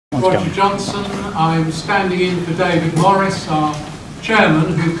Roger Johnson. I'm standing in for David Morris, our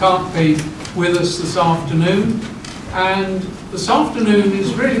chairman, who can't be with us this afternoon. And this afternoon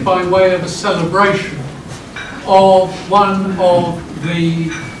is really by way of a celebration of one of the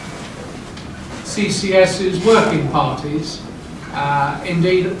CCS's working parties.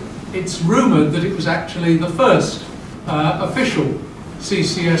 Indeed, it's rumoured that it was actually the first official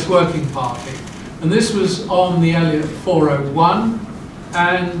CCS working party. And this was on the Elliott 401,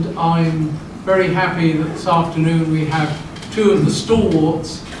 and I'm very happy that this afternoon we have two of the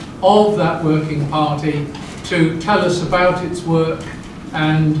stalwarts of that working party to tell us about its work,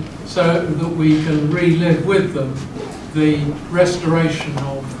 and so that we can relive with them the restoration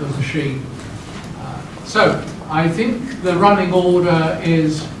of the machine. So I think the running order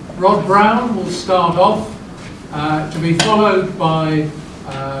is Rod Brown will start off, to be followed by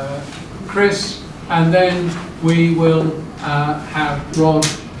Chris, and then we will have Rod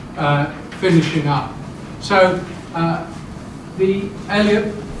finishing up. So the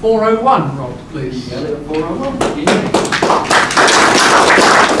Elliott 401, Rod, please. The Elliott 401.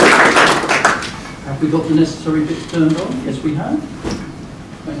 Have we got the necessary bits turned on? Yes, we have.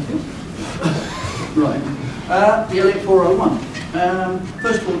 Thank you. Right. The Elliott 401.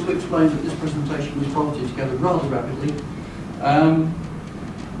 First of all, to explain that this presentation was bolted together rather rapidly.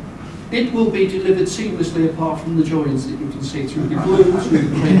 It will be delivered seamlessly apart from the joins that you can see through the glue, through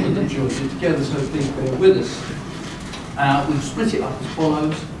the cable that joins it together, so please bear with us. We've split it up as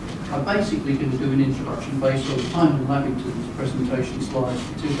follows. I'm basically going to do an introduction based on Simon Lavington's presentation slides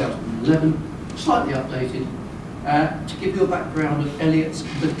for 2011, slightly updated, to give you a background of Elliott's,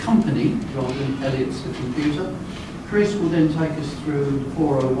 the company, rather than Elliott's, the computer. Chris will then take us through the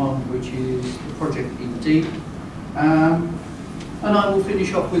 401, which is the project in deep. And I will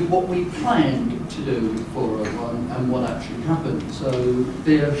finish off with what we planned to do with 401 and what actually happened. So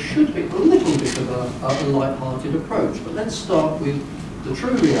there should be a little bit of a light-hearted approach, but let's start with the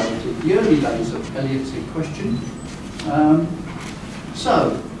true reality, the early days of Elliott's in question.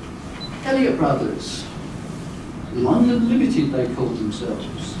 So, Elliott Brothers, London Limited they called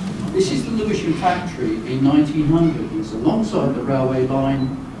themselves. This is the Lewisham factory in 1900. It's alongside the railway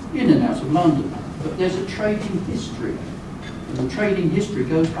line in and out of London. But there's a trading history. And the trading history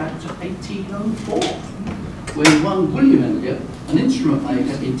goes back to 1804, when one William Elliott, an instrument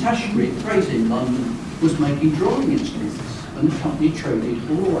maker in Tash Street, Gray's London, was making drawing instruments. And the company traded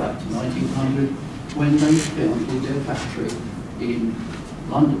all out to 1900, when they founded their factory in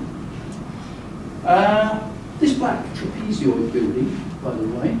London. This black trapezoid building, by the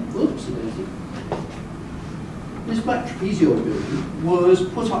way, whoops, this black trapezoid building was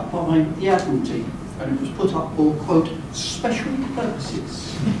put up by the Admiralty, and it was put up for, quote, special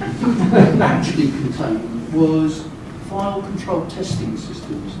purposes. What it actually contained was file control testing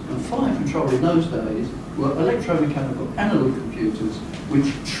systems, and file control in those days were electromechanical analog computers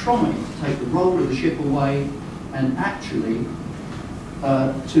which tried to take the roll of the ship away and actually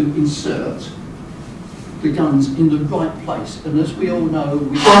to insert the guns in the right place. And as we all know,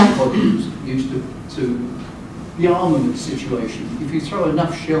 with bodies used to the armament situation, if you throw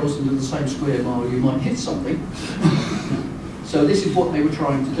enough shells into the same square mile, you might hit something. So this is what they were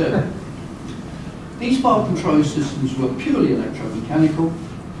trying to do. These file control systems were purely electromechanical,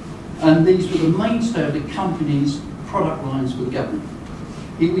 and these were the mainstay of the company's product lines for the government.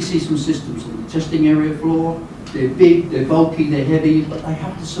 Here we see some systems on the testing area floor. They're big, they're bulky, they're heavy, but they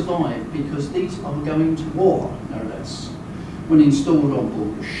have to survive because these are going to war, no less. When installed on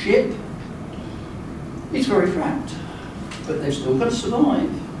board a ship, it's very frapped, but they've still got to survive.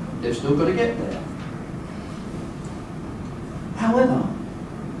 They've still got to get there. However,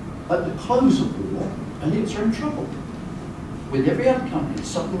 at the close of war, Elliott's are in trouble. With every other company,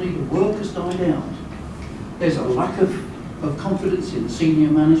 suddenly the work has died out. There's a lack of confidence in the senior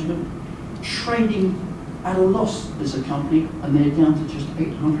management. Trading at a loss as a company, and they're down to just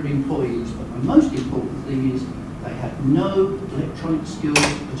 800 employees. But the most important thing is they had no electronic skills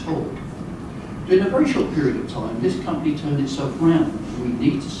at all. In a very short period of time, this company turned itself around. We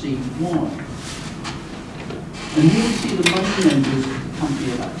need to see why. And here we see the main members of the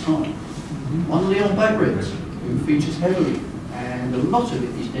company at that time. One, Leon Bagrit, who features heavily, and a lot of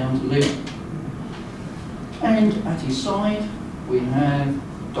it is down to Leon. And at his side, we have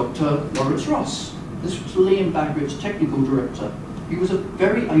Dr. Lawrence Ross. This was Leon Bagrit's technical director. He was a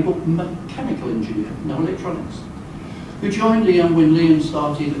very able mechanical engineer, no electronics, who joined Leon when Leon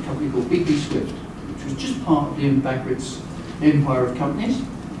started a company called BP Swift, which was just part of Leon Bagrit's empire of companies.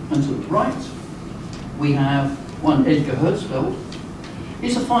 And to the right, we have one Edgar Hertzfeld.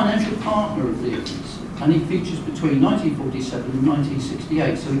 He's a financial partner of Leon's. and he features between 1947 and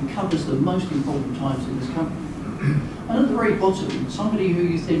 1968, so he covers the most important times in this company. And at the very bottom, somebody who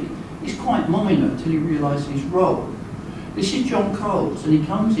you think is quite minor until you realise his role. This is John Coles, and he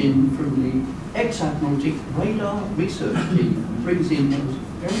comes in from the ex-Admiralty radar research team and brings in those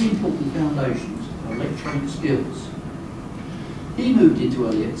very important foundations of electronic skills. He moved into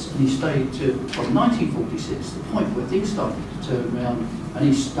Elliott's and he stayed from 1946, the point where things started to turn around, and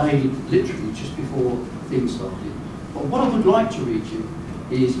he stayed literally just before things started. But what I would like to read you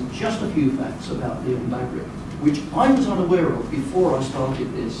is just a few facts about Leon Bagrick, which I was unaware of before I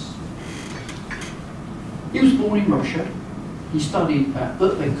started this. He was born in Russia. He studied at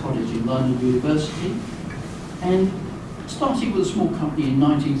Birkbeck College in London University, and starting with a small company in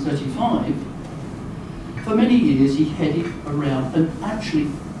 1935, for many years he headed around and actually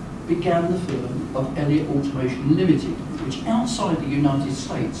began the firm of Elliott Automation Limited, which outside the United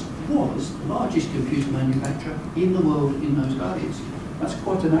States was the largest computer manufacturer in the world in those days. That's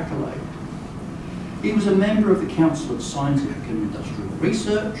quite an accolade. He was a member of the Council of Scientific and Industrial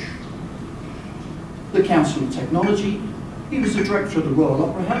Research, the Council of Technology. He was the director of the Royal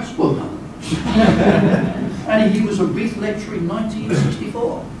Opera House, well done. And he was a Reith Lecturer in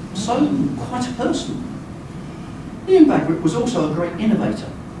 1964, so quite a person. Leon Bagrick was also a great innovator,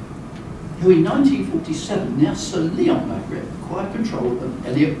 who in 1947, now Sir Leon Bagrick, acquired control of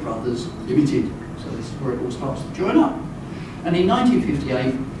Elliott Brothers Limited. So this is where it all starts to join up. And in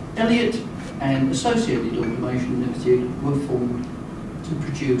 1958, Elliott and Associated Automation Limited were formed to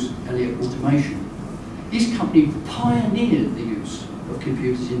produce Elliott Automation. This company pioneered the use of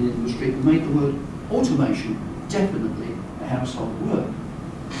computers in the industry and made the word automation definitely a household word.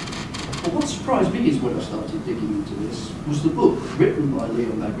 But what surprised me is when I started digging into this was the book written by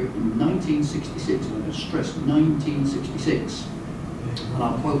Leon Bagrick in 1966, and I stress 1966, and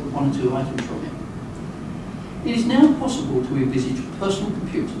I'll quote one or two items from it. It is now possible to envisage personal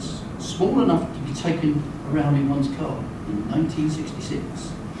computers small enough to be taken around in one's car in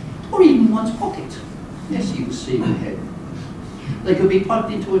 1966, or even one's pocket. Yes, he was seeing ahead. They could be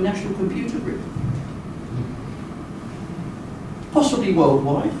plugged into a national computer grid, possibly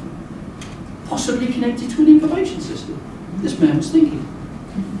worldwide, possibly connected to an information system. This man was thinking.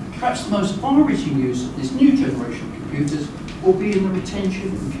 Perhaps the most far-reaching use of this new generation of computers will be in the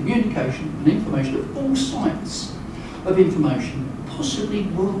retention and communication and information of all kinds of information, possibly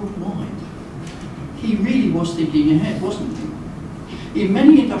worldwide. He really was thinking ahead, wasn't he? In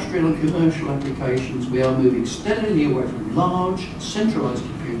many industrial and commercial applications, we are moving steadily away from large, centralised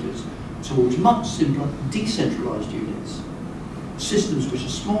computers towards much simpler, decentralised units. Systems which are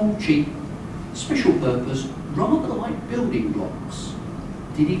small, cheap, special purpose, rather like building blocks.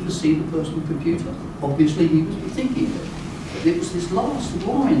 Did he foresee the personal computer? Obviously he was thinking of it. But it was this last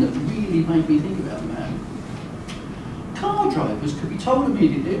line that really made me think about the man. Car drivers could be told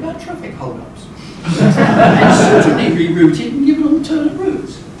immediately about traffic hold-ups. And certainly rerouted and given alternate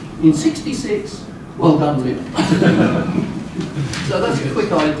routes. In 66, well done, Leon. So that's a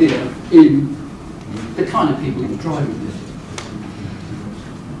quick idea in the kind of people who are driving this.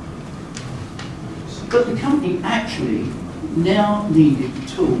 But the company actually now needed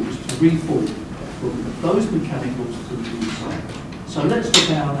tools to reform from those mechanicals to the inside. So let's look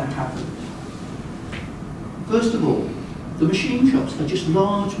at how that happened. First of all, the machine shops, they're just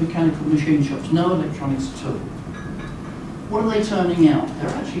large mechanical machine shops, no electronics at all. What are they turning out? They're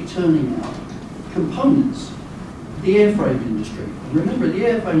actually turning out components. The airframe industry. And remember, the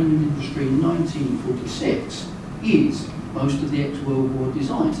airframe industry in 1946 is most of the ex-World War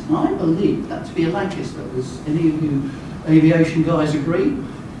designs. And I believe that to be a Lancaster. Does any of you aviation guys agree?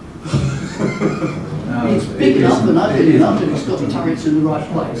 No, it's big enough and ugly enough, and it's got the turrets in the right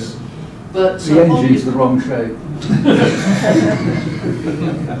place. But the engine's the wrong shape.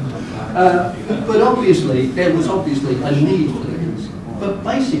 But obviously, there was obviously a need for these. But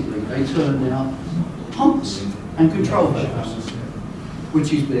basically, they turned out pumps and control valves,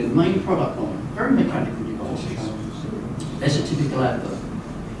 which is their main product line. Very mechanical devices. There's a typical advert.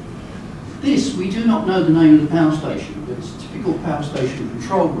 This, we do not know the name of the power station, but it's a typical power station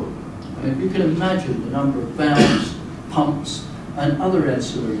control room. And if you can imagine the number of valves, pumps, and other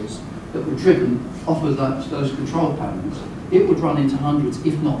ancillaries that were driven off of those control panels, it would run into hundreds,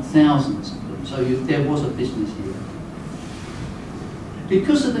 if not thousands of them. So there was a business here.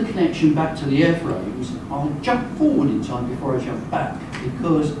 Because of the connection back to the airframes, I'll jump forward in time before I jump back,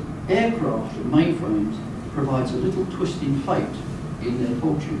 because aircraft and mainframes provides a little twist in fate in their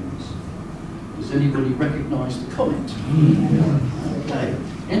fortunes. Does anybody recognise the comment? Okay.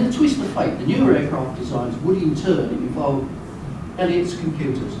 In the twist of fate, the newer aircraft designs would in turn involve Elliott's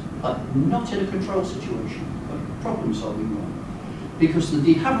computers but not in a control situation, but a problem-solving one. Because the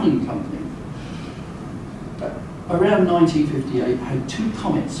de Havilland Company, around 1958, had two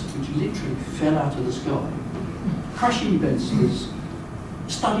comets which literally fell out of the sky. Crash inventors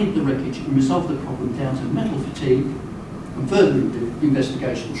studied the wreckage and resolved the problem down to metal fatigue, and further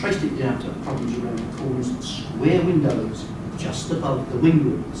investigation traced it down to problems around the corners and square windows just above the wing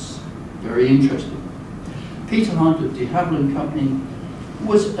roots. Very interesting. Peter Hunt of de Havilland Company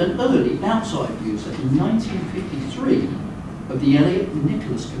was an early outside user in 1953 of the Elliott and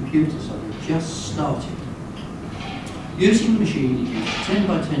Nicholas computers that had just started. Using the machine, he used a 10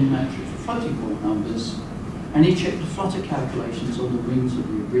 by 10 matrix of floating point numbers, and he checked the flutter calculations on the wings of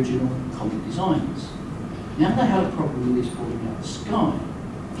the original comet designs. Now they had a problem with this falling out of the sky.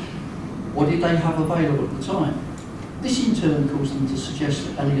 What did they have available at the time? This in turn caused them to suggest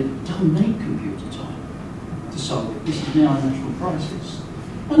that Elliott don't need computer time to solve it. This is now a national crisis.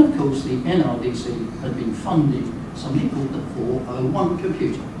 And of course the NRDC had been funding something called the 401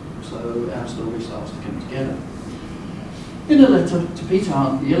 computer. So our story starts to come together. In a letter to Peter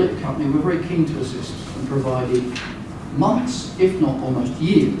Hunt, the Elliott Company were very keen to assist and provided months, if not almost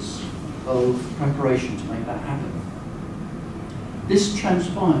years, of preparation to make that happen. This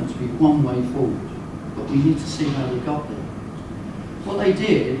transpired to be one way forward, but we need to see how they got there. What they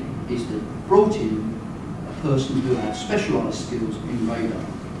did is they brought in a person who had specialised skills in radar.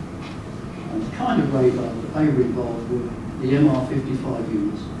 And the kind of radar that they were involved with, the MR55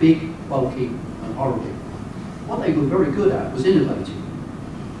 units, big, bulky and horrible. What they were very good at was innovating.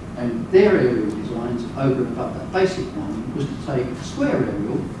 And their aerial designs over and above that basic one was to take a square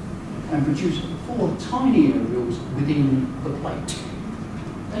aerial and produce 4 tiny aerials within the plate.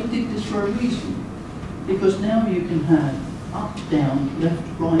 They did this for a reason, because now you can have up, down, left,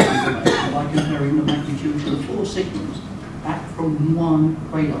 right information by comparing the magnitude of 4 signals back from one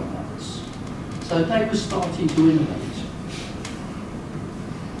radar atlas. So they were starting to innovate.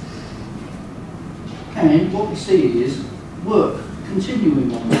 And what we see is work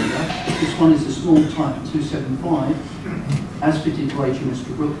continuing on radar. This one is a small Type 275, as fitted to HMS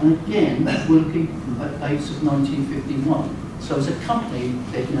Tobruk, and again, we're looking at dates of 1951. So as a company,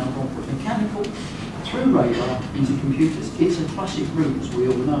 they've now gone from mechanical through radar into computers. It's a classic route, as we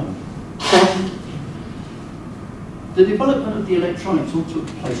all know. The development of the electronics all took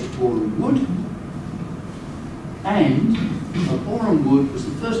place at Boreham Wood, and Boreham Wood was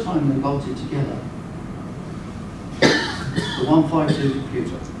the first time they bolted together the 152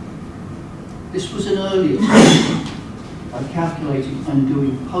 computer. This was an early attempt at calculating and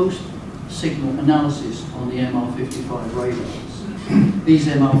doing post-signal analysis on the MR55 radars. These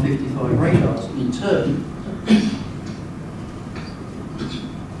MR55 radars, in turn,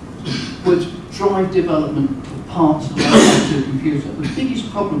 would drive development of parts of the 152 computer. The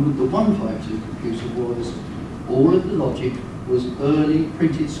biggest problem with the 152 computer was all of the logic was early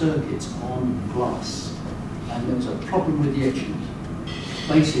printed circuits on glass. And there was a problem with the etching.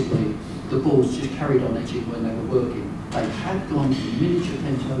 Basically, the boards just carried on etching when they were working. They had gone to miniature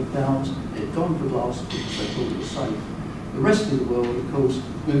Pento valves, they'd gone for glass because they thought it was safe. The rest of the world, of course,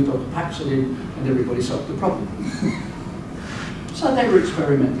 moved on to Paxilin and everybody solved the problem. So they were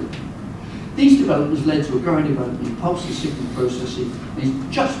experimental. These developments led to a growing development in pulse and signal processing, and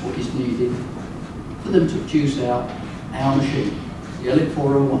it's just what is needed for them to produce out our machine, the Elliott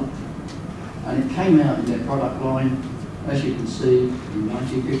 401. And it came out in their product line, as you can see, in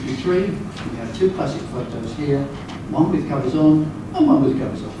 1953. We have 2 classic photos here, one with covers on and one with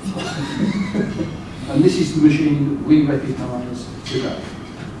covers off. And this is the machine that we recognise today.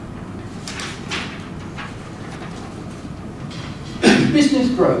 Business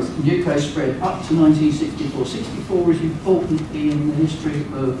growth in UK spread up to 1964. 64 is important in the history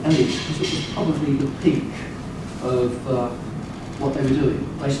of Elliott because it was probably the peak of what they were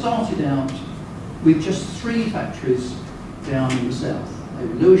doing. They started out with just 3 factories down in the south. They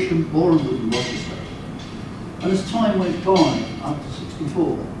were Lewisham, Boreham Wood and Rochester. And as time went by, up to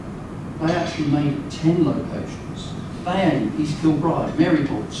 64, they actually made 10 locations. Bayonne, East Kilbride,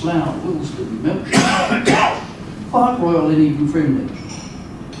 Maryport, Slough, Wilston, Melksham, Park Royal and even Frimley.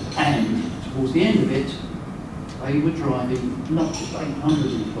 And towards the end of it, they were driving not just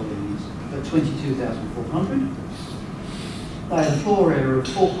 800 employees, but 22,400. They had a floor area of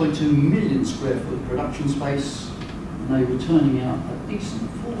 4.2 million square foot production space, and they were turning out a decent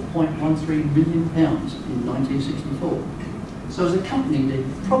 £4.13 million in 1964. So as a company, they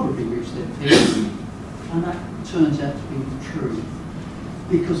probably reached their peak, and that turns out to be true.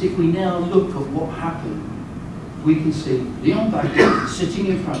 Because if we now look at what happened, we can see Leon Baker sitting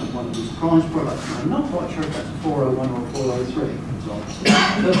in front of one of his prized products. I'm not quite sure if that's a 401 or a 403.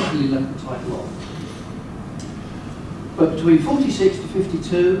 example. Perfectly left-type lot. But between 46 to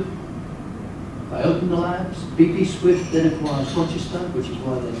 52, they opened the labs. BP Swift then acquires Rochester, which is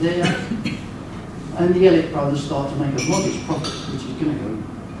why they're there. And the Elliott brothers start to make a modest profit, which is going to go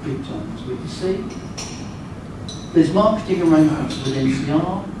big time, as we can see. There's marketing arrangements with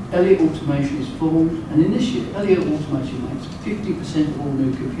NCR. Elliott Automation is formed, and in this year, Elliott Automation makes 50% of all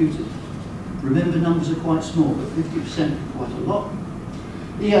new computers. Remember, numbers are quite small, but 50% is quite a lot.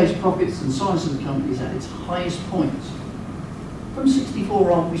 EA's profits and size of the company is at its highest point. From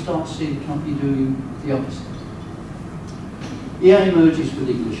 64 on, we start to see the company doing the opposite. EA merges with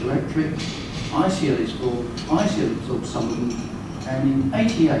English Electric, ICL is formed, ICL absorbs some of them, and in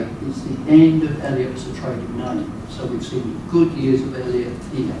 '88 is the end of Elliott as a trading name. So we've seen good years of Elliott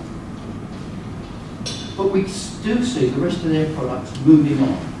here. But we do see the rest of their products moving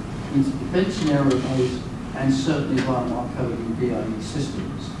on into defence and aerospace, and certainly via Marconi and BAE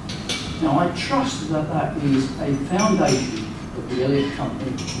systems. Now I trust that that is a foundation of the Elliott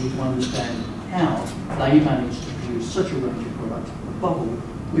company to understand how they managed to produce such a range of products. Above all,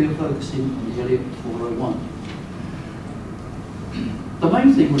 we are focusing on the Elliott 401. The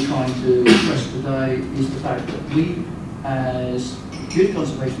main thing we're trying to stress today is the fact that we, as Computer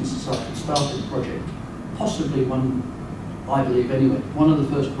Conservation Society, started a project, possibly one, I believe anyway, one of the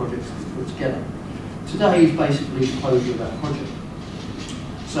first projects that we put together. Today is basically the closure of that project.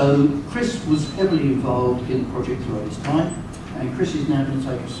 So Chris was heavily involved in the project throughout his time, and Chris is now going to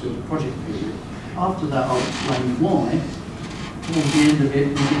take us through the project period. After that, I'll explain why. Towards the end of it,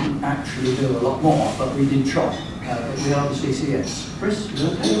 we didn't actually do a lot more, but we did try. But we are the CCS. Chris, you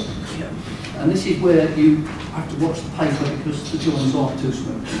okay? Yeah. And this is where you have to watch the paper because the joins aren't too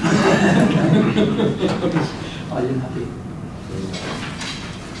smooth. Are you happy?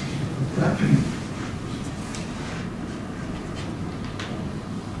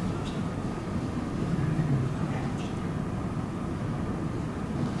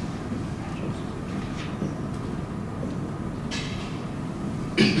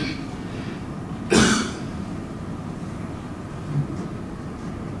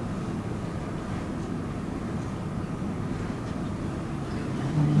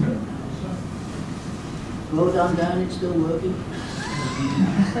 Well done, Dan, it's still working.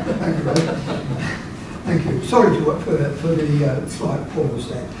 Thank you, Robert. Thank you. Sorry for the slight pause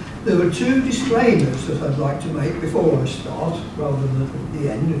there. There were two disclaimers that I'd like to make before I start, rather than at the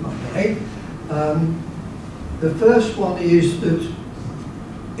end, if I may. The first one is that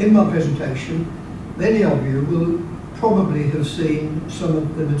in my presentation, many of you will probably have seen some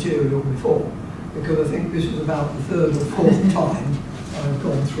of the material before, because I think this is about the third or fourth time I've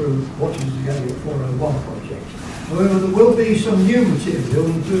gone through what is the Elliott 401 project. However, there will be some new material,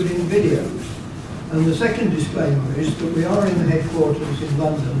 including videos. And the second disclaimer is that we are in the headquarters in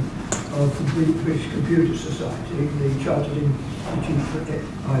London of the British Computer Society, the Chartered Institute for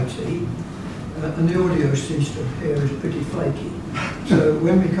IT, and the audio system here is pretty flaky. So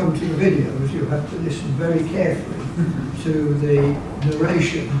when we come to the videos, you have to listen very carefully to the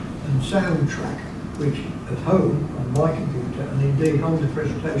narration and soundtrack, which at home on my computer and indeed on the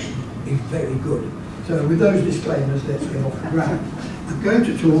presentation is very good. So with those disclaimers, let's get off the ground. I'm going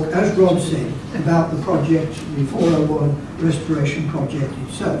to talk, as Rod said, about the project, the 401 restoration project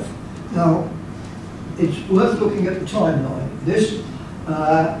itself. Now, it's worth looking at the timeline. This,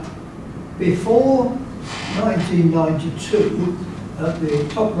 before 1992, at the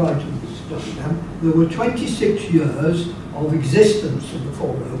top right of this diagram, there were 26 years of existence of the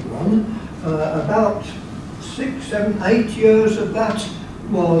 401. About 6, 7, 8 years of that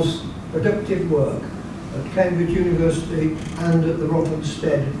was productive work at Cambridge University and at the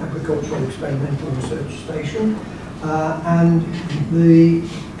Rothamsted Agricultural Experimental Research Station. And the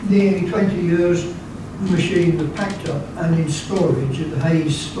nearly 20 years the machine was packed up and in storage at the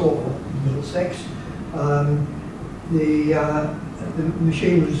Hayes store in Middlesex. The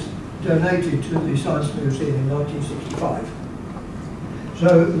machine was donated to the Science Museum in 1965. So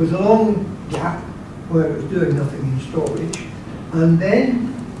it was a long gap where it was doing nothing in storage. And then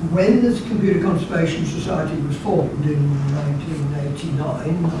when the Computer Conservation Society was formed in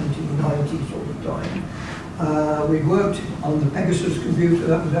 1989, 1990 sort of time, we worked on the Pegasus computer.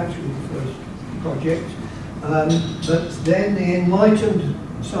 That was actually the first project. But then the enlightened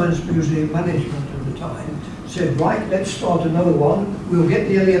Science Museum management at the time said, right, let's start another one. We'll get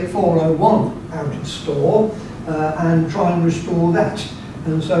the Elliott 401 out of store and try and restore that.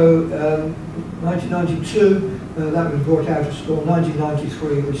 And so 1992, that was brought out of store.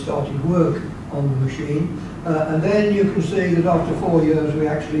 1993, we started work on the machine. And then you can see that after 4 years, we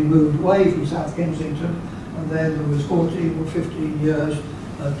actually moved away from South Kensington and then there was 14 or 15 years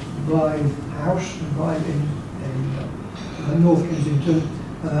at Blythe House, Blythe in North Kensington,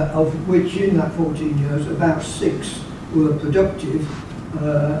 of which in that 14 years about 6 were productive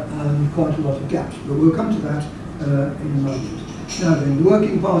and quite a lot of gaps. But we'll come to that in a moment. Now then, the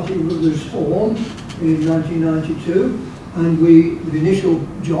Working Party was formed in 1992, and the initial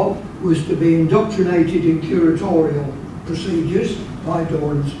job was to be indoctrinated in curatorial procedures by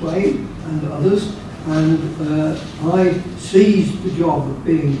Doran Swain and others, and I seized the job of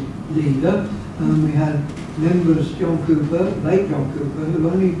being leader, and we had members, John Cooper, late John Cooper, who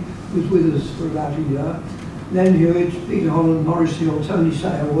only was with us for about a year, Len Hewitt, Peter Holland, Maurice Hill, Tony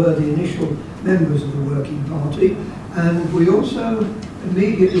Sale were the initial members of the Working Party, and we also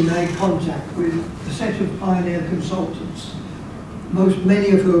immediately made contact with a set of pioneer consultants,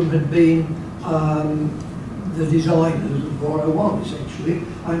 many of whom had been the designers of 401 essentially.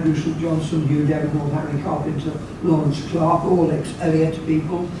 Andrew St Johnson, Hugh Devonall, Harry Carpenter, Lawrence Clark, all ex-Elliott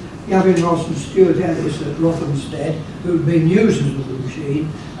people. Gavin Ross and Stuart Ellis at Rothamsted, who had been users of the machine,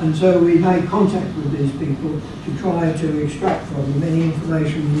 and so we made contact with these people to try to extract from them any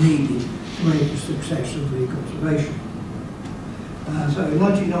information we needed to make a success of the conservation. So in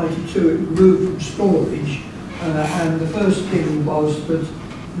 1992 it moved from storage, and the first thing was that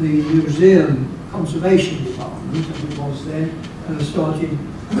the museum conservation department, as it was then, started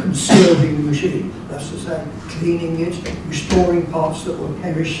conserving the machine. That's to say, cleaning it, restoring parts that were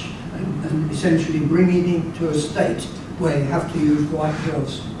perished, and essentially bringing it to a state where you have to use white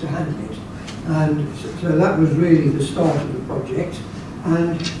gloves to handle it. And so that was really the start of the project.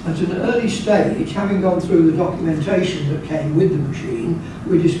 And at an early stage, having gone through the documentation that came with the machine,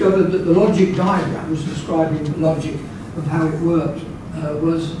 we discovered that the logic diagrams describing the logic of how it worked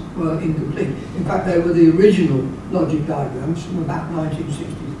were incomplete. In fact, they were the original logic diagrams from about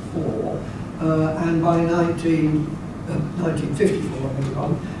 1964, and by 1954, I beg your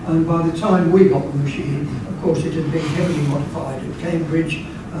pardon, and by the time we got the machine, of course, it had been heavily modified at Cambridge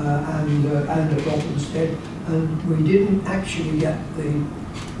and at Rothamsted, and we didn't actually get the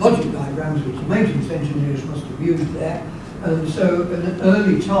logic diagrams which the maintenance engineers must have used there, and so an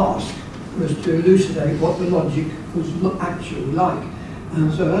early task was to elucidate what the logic was actually like.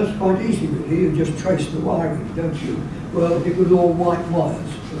 And so that's quite easy really, you just trace the wiring, don't you? Well, it was all white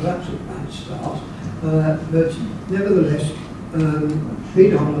wires, so that's a bad start. But nevertheless,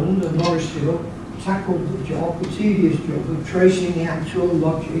 Peter Holland and Maurice Hill tackled the job, the tedious job of tracing the actual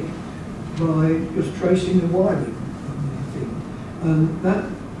logic by just tracing the wiring of the thing. And that,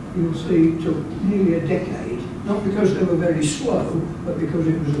 you'll see, took nearly a decade, not because they were very slow, but because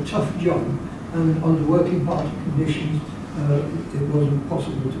it was a tough job, and under working party conditions, it wasn't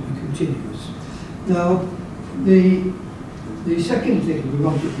possible to be continuous. Now, the second thing we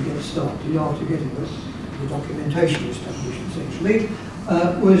wanted to get started after getting the documentation established, essentially,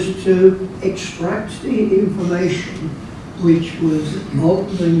 was to extract the information which was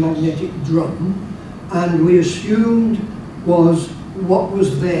of the magnetic drum, and we assumed was what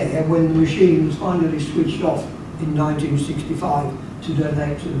was there when the machine was finally switched off in 1965 to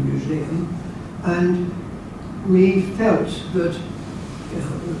donate to the museum. And we felt that,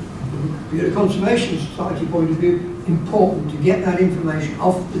 from a conservation society point of view, important to get that information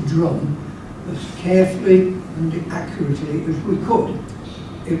off the drum as carefully and accurately as we could.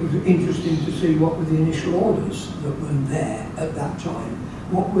 It was interesting to see what were the initial orders that were there at that time.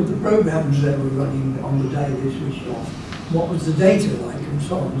 What were the programs they were running on the day they switched off? What was the data like, and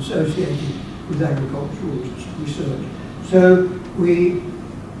so on, associated with agricultural research. So we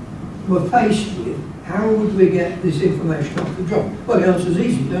were faced with, how would we get this information off the drum? Well, the answer is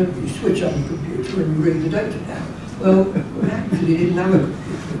easy, don't you? Switch on the computer and you read the data down. Well, we actually didn't have a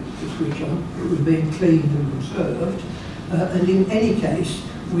computer to switch on. It was being cleaned and conserved. And in any case,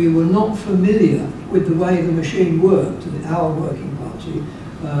 we were not familiar with the way the machine worked. Our working party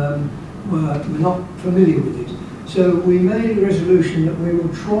were not familiar with it. So we made a resolution that we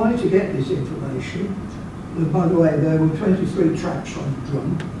would try to get this information. By the way, there were 23 tracks on the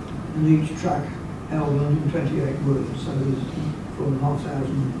drum, and each track held 128 words, so there's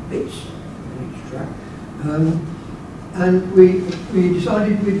 4,500 bits in each track. And we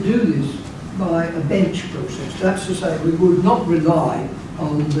decided we'd do this by a bench process. That's to say, we would not rely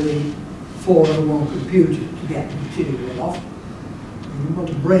on the 401 computer to get the material off. We didn't want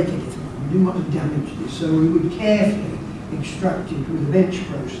to break anything, we didn't want to damage this, so we would carefully extract it with a bench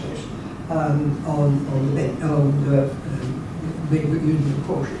process using a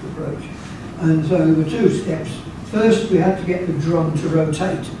cautious approach. And so there were two steps. First, we had to get the drum to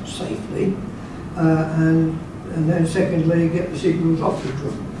rotate safely, and then secondly, get the signals off the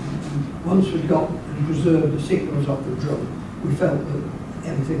drum. And once we'd got and preserved the signals of the drum, we felt that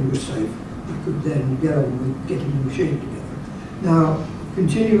everything was safe. We could then get on with getting the machine together. Now,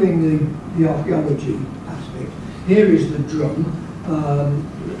 continuing the archaeology aspect, here is the drum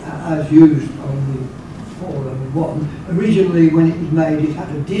as used on the 401. Originally, when it was made, it had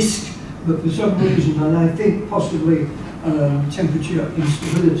a disc, but for some reason, and I think possibly temperature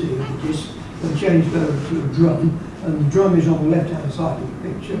instability of the disc, they changed over to a drum, and the drum is on the left-hand side of the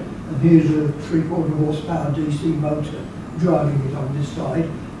picture, and here's a 3/4 horsepower DC motor driving it on this side.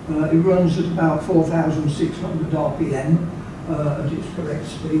 It runs at about 4,600 RPM at its correct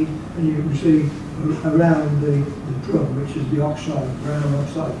speed, and you can see around the drum, which is the brown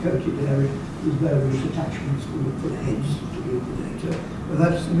oxide coated area, there's various attachments for the heads to give the data. But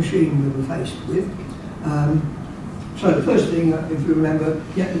that's the machine we were faced with. So the first thing, if you remember,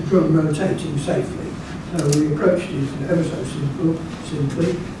 get the drum rotating safely. So we approached it ever so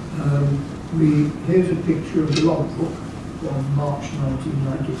simply. Here's a picture of the logbook from March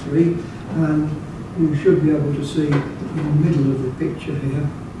 1993, and you should be able to see in the middle of the picture here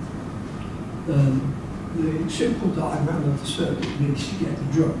the simple diagram of the circuit needs to get the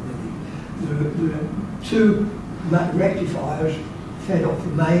drum ready. There are two rectifiers fed off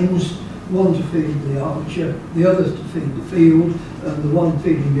the mains, one to feed the armature, the other to feed the field, and the one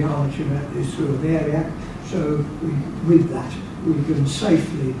feeding the armature is through a variac. So with that, we can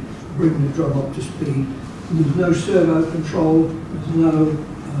safely bring the drum up to speed. There's no servo control, there's no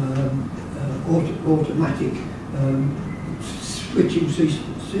automatic switching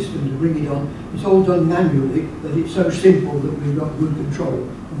system to bring it on. It's all done manually, but it's so simple that we've got good control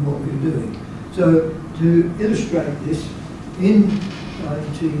of what we're doing. So to illustrate this, in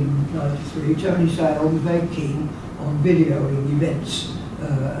 1993, Tony Sale was very keen on videoing events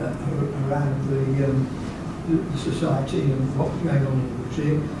around the society and what was going on in the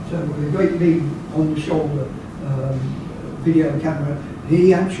museum. So with a great big on-the-shoulder video camera,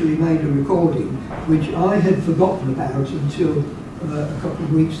 he actually made a recording, which I had forgotten about until a couple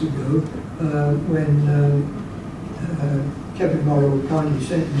of weeks ago, when Kevin Morrow kindly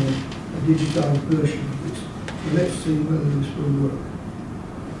sent me a digitised version of this. So let's see whether this will work.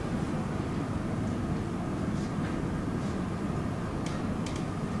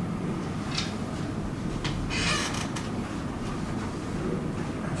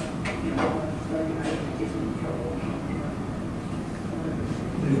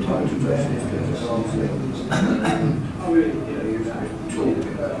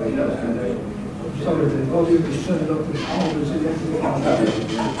 Sorry, the volume is turned up as hard as it ever was.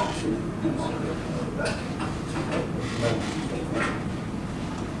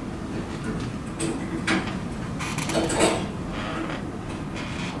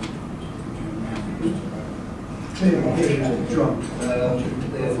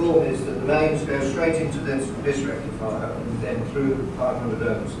 The thought is that the mains go straight into this rectifier and then through 500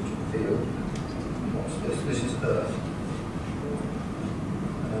 ohms into the field. What's this? This is earth.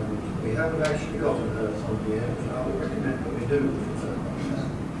 We haven't actually got an earth on here, but I would recommend that we do.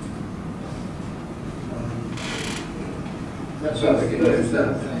 That's how we can use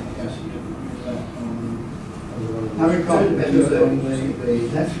that. Having got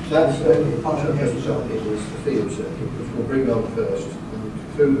that circuit, part of the circuit is the field circuit, which we'll bring on first, and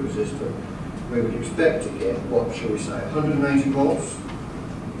through the resistor, we would expect to get, what shall we say, 180 volts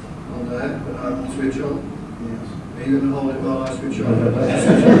on there, when I switch on. Yes. Are you going to hold it while I switch on?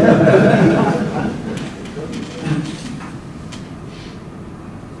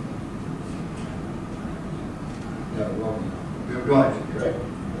 No, wrong. You're right, correct.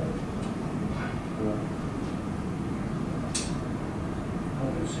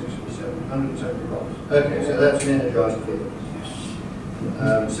 170 volts. Okay, so that's an energized field.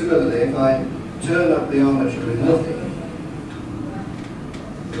 Similarly, if I turn up the armature with nothing,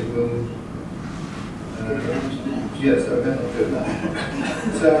 it will. Yes, I better not do that.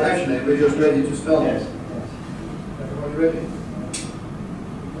 So actually, we're just ready to start. Yes. Everybody ready?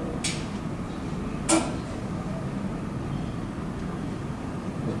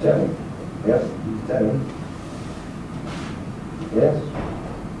 It's down. Yes, it's down. Yes.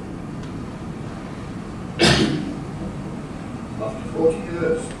 After 40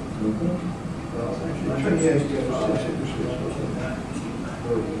 years. Well, actually, 20 years ago,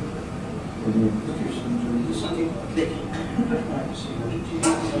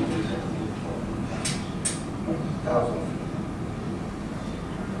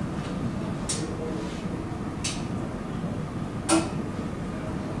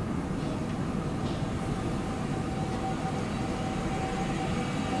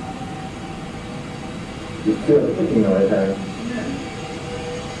 You feel the clicking noise, Harry?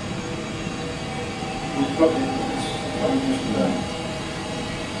 probably just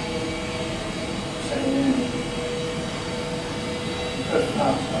saying the first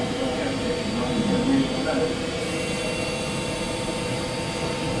part of the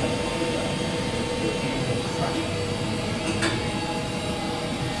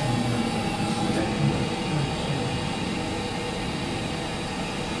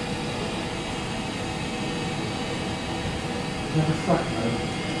Another flat note.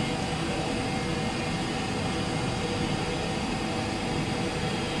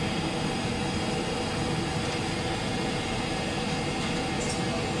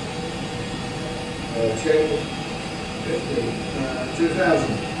 Chairman, 2,000.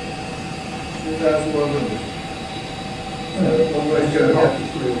 2,100. One way to go.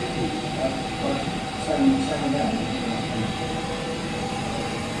 Same amount.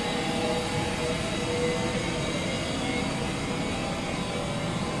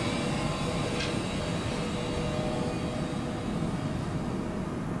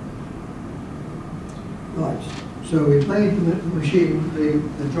 Right, so we've made the machine,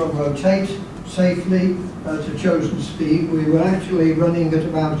 the drum rotate safely to chosen speed. We were actually running at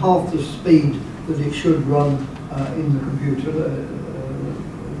about half the speed that it should run in the computer.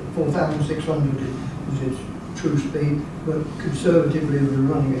 4,600 is its true speed, but conservatively we were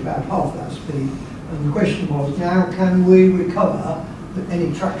running at about half that speed. And the question was, now can we recover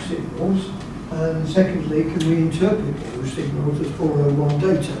any track signals? And secondly, can we interpret those signals as 401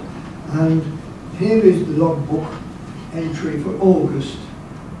 data? And here is the logbook entry for August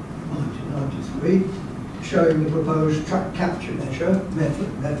 1993, showing the proposed track capture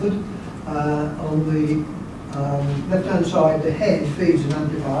method. On the left-hand side, the head feeds an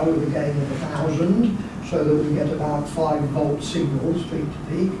amplifier with a gain of 1,000, so that we get about 5-volt signals peak to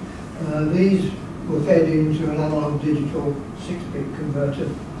peak. These were fed into an analog-digital 6-bit converter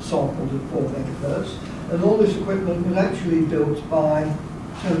sampled at 4 megahertz. And all this equipment was actually built by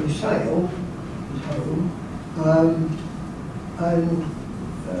Tony Sale at home.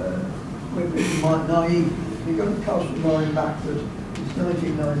 We're pretty naive. You've got to cast your mind back that it's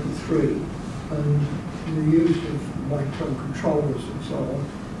 1993 and the use of microcontrollers and so on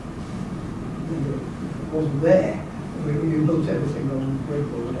wasn't there. You built everything on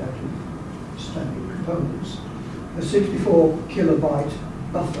breadboard out of standard components. A 64 kilobyte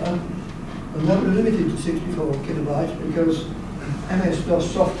buffer, and that was limited to 64 kilobytes because MS-DOS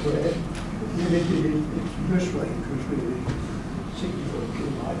software limited its address range was really 64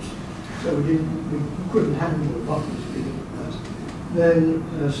 kilobytes. So we couldn't handle the buffers bigger than that. Then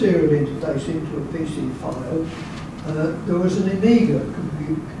a serial interface into a PC file. There was an Amiga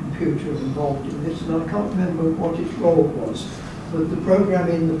computer involved in this, and I can't remember what its role was, but the program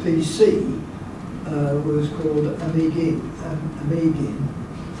in the PC was called Amigin.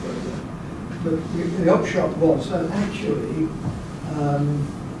 But the upshot was that actually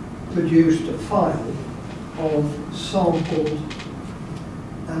produced a file of sampled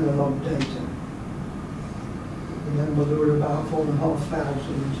analog data. Remember, there were about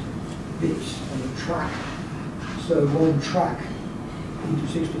 4,500 bits on a track. So one track into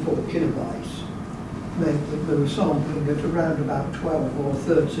 64 kilobytes meant that they were sampling at around about 12 or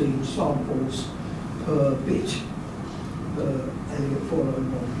 13 samples per bit, per Elliott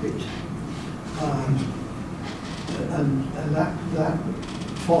 401 bit. And that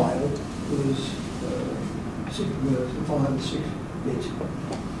file was the file 6-bit.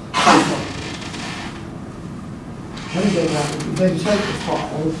 Having done that, we could then take the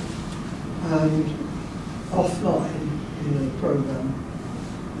file and offline in a program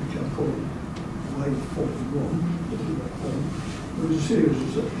which I call Wave 41, there was a series of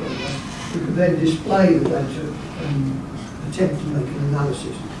such programs. We could then display the data and attempt to make an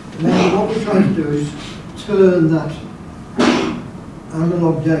analysis. And then what we're trying to do is turn that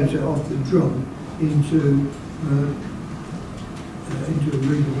analog data off the drum into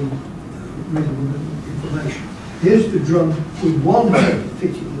readable information. Here's the drum with one head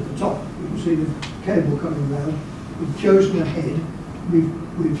fitted at the top. You can see the cable coming round. We've chosen a head.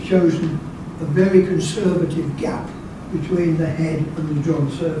 We've chosen a very conservative gap between the head and the drum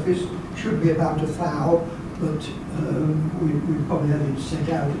surface. Should be about a thou, but we probably had it set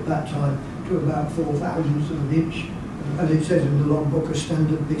out at that time to about 0.004 of an inch. As it says in the logbook, a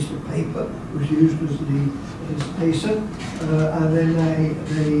standard piece of paper was used as the spacer, and then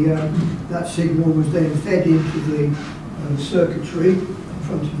that signal was then fed into the circuitry in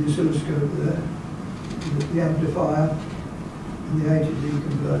front of the oscilloscope there, the amplifier and the A to D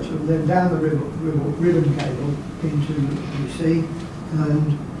converter, and then down the ribbon cable into the PC.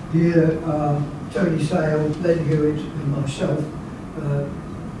 And here Tony Sale, Len Hewitt and myself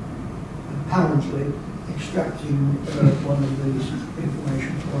apparently extracting one of these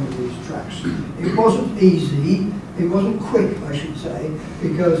information from one of these tracks. It wasn't easy, it wasn't quick, I should say,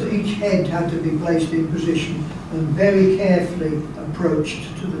 because each head had to be placed in position and very carefully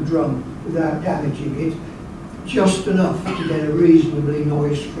approached to the drum without damaging it, just enough to get a reasonably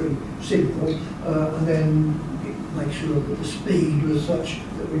noise-free signal, and then make sure that the speed was such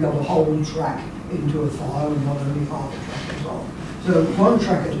that we got a whole track into a file and not only half a track as well. So one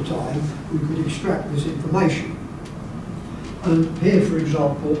track at a time, we could extract this information. And here, for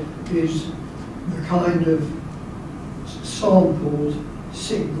example, is the kind of sampled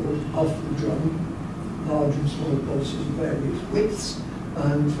signal off the drum, large and small pulses of various widths,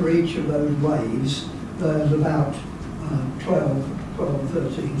 and for each of those waves, there's about 12 or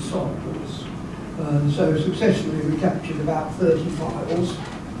 13 samples. And so successfully we captured about 30 files,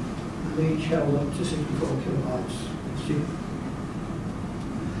 and each held up to 64 kilobytes each year.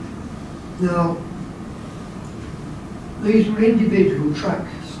 Now, these were individual track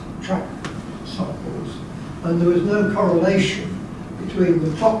samples, and there was no correlation between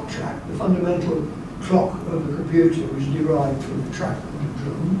the top track. The fundamental clock of the computer was derived from the track on the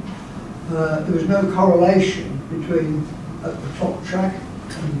drum. There was no correlation between the top track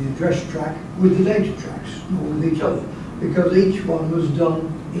and the address track with the data tracks, nor with each other, because each one was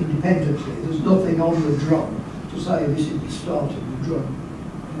done independently. There's nothing on the drum to say this is the start of the drum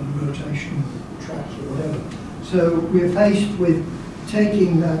rotation tracks or whatever. So we're faced with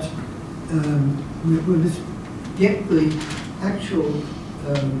taking that, we'll get the actual,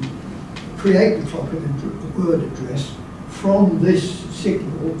 create the clock of the word address from this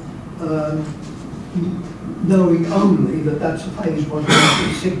signal, knowing only that that's a phase 1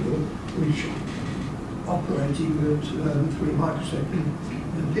 signal which operating at 3 microsecond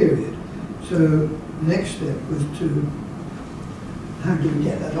period. So the next step was to, how do we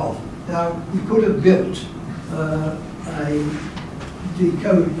get that off? Now, we could have built a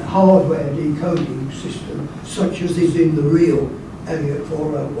hardware decoding system such as is in the real Elliott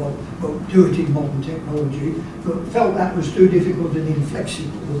 401, but do it in modern technology, but felt that was too difficult and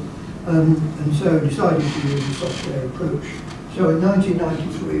inflexible, and so decided to use a software approach. So in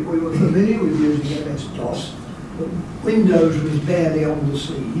 1993 we were familiar with using MS-DOS, but Windows was barely on the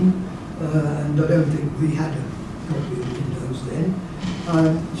scene, and I don't think we had a copy of Windows then.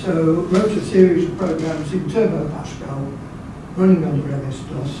 So wrote a series of programs in Turbo Pascal running under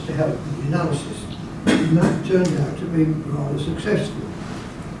MS-DOS to help with the analysis. And that turned out to be rather successful.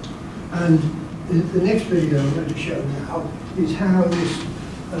 And the next video I'm going to show now is how this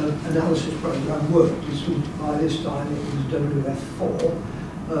analysis program worked. By this time it was WF4,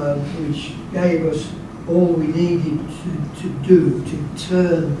 which gave us all we needed to do to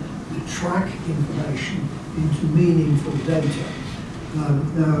turn the track information into meaningful data.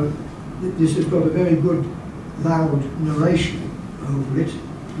 Now, this has got a very good loud narration over it,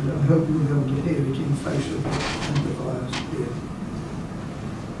 and I hope you'll be able to hear it in face of amplifiers here.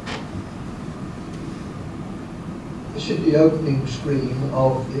 This is the opening screen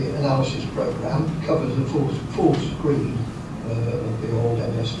of the analysis program. It covers the full screen of the old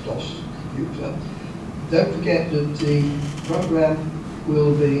MS-DOS computer. Don't forget that the program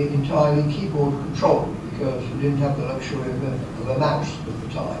will be entirely keyboard controlled, because we didn't have the luxury of a mouse at the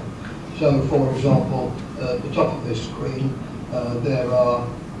time. So, for example, at the top of this screen, there are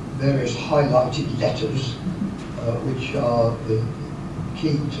various highlighted letters, which are the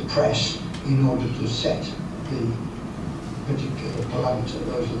key to press in order to set the particular parameter.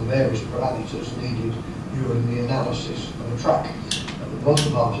 Those are the various parameters needed during the analysis of a track. And the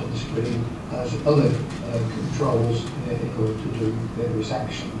bottom part of the screen has other controls in order to do various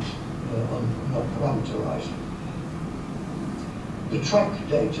actions not parameterized. The track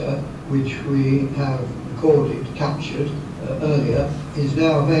data, which we have recorded, captured earlier, is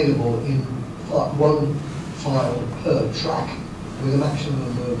now available in one file per track with a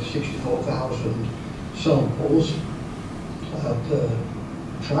maximum of 64,000 samples per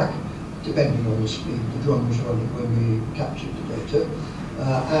track, depending on the speed the drum was running when we captured the data.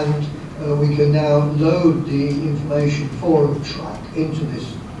 And we can now load the information for a track into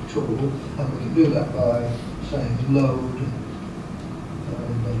this tool, and we can do that by saying load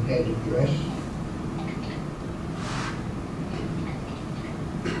the head address.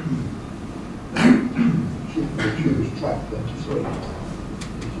 We'll choose track 23.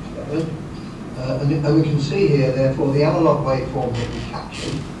 And we can see here, therefore, the analog waveform that we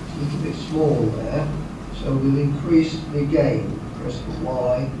captured. It's a little bit small there, so we'll increase the gain. Press the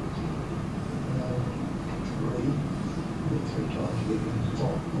Y, 3 times bigger, it's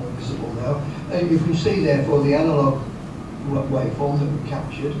more visible now. And you can see, therefore, the analog waveform that we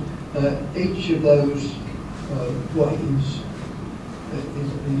captured, Each of those waves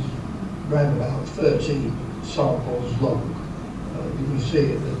is round about 13 samples long. You can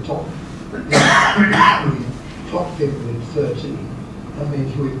see at the top, we clocked in with 13. That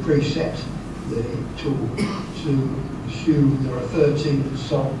means we preset the tool to assume there are 13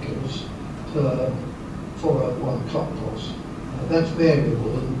 samples per 401 clock pulse. That's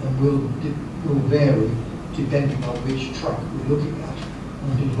variable and will vary depending on which track we're looking at,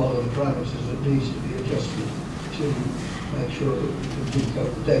 and is one of the parameters that needs to be adjusted to make sure that we can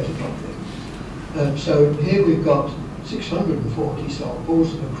decode the data properly. So here we've got 640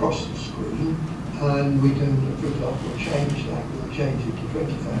 samples across the screen, and we can, for example, change that. We'll change it to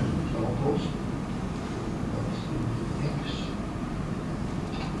 20,000 samples. That's the X.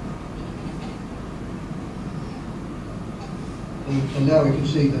 And now we can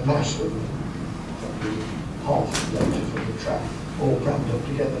see the mass of half the data from the track, all crammed up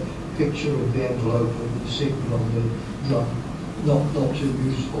together. Picture of the envelope and the signal on the drum. Not too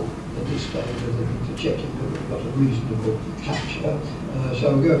useful at this stage, other than for checking that we've got a reasonable capture.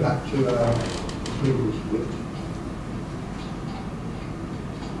 So we'll go back to our previous width.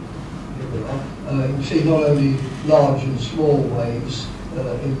 Here we are. You can see not only large and small waves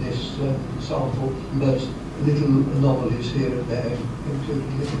in this sample, but little anomalies here and there,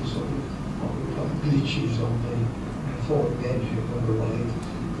 including little sort of glitches on the falling edge of the wave.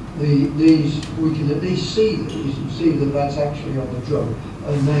 These, we can at least see these and see that that's actually on the drum,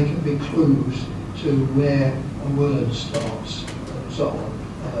 and they can be clues to where a word starts and so on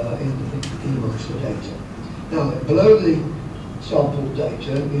in amongst the data. Now, below the sample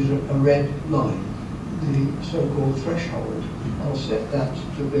data is a red line, the so-called threshold. I'll set that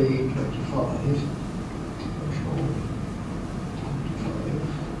to be 25.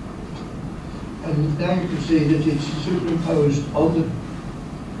 And now you can see that it's superimposed on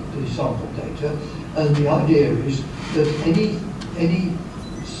the sample data, and the idea is that any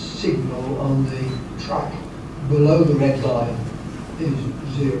signal on the track below the red line is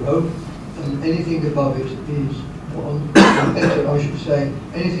 0, and anything above it is 1. Better, I should say,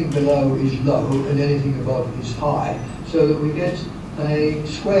 anything below is low and anything above is high, so that we get a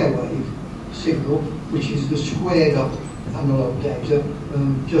square wave signal, which is the squared up analog data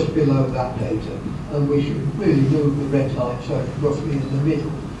just below that data, and we should really move the red line so it's roughly in the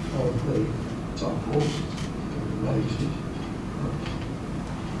middle of the sample. Raise it.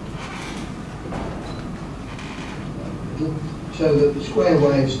 So that the square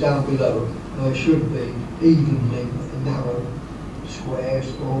waves down below should be evenly narrow squares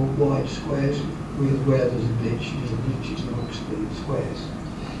or wide squares, with where there's a glitch, there's glitches amongst the squares.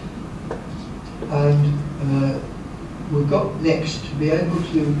 And we've got next to be able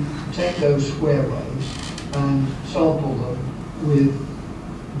to take those square waves and sample them with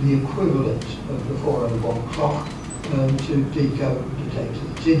the equivalent of the 401 clock to decode the data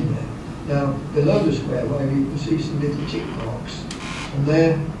that's in there. Now, below the square wave, you can see some little tick marks, and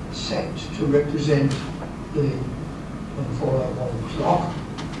they're set to represent the 401 clock.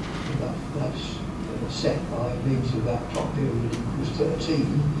 That's set by means of that clock period equals 13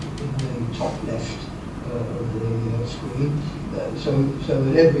 in the top left of the screen, so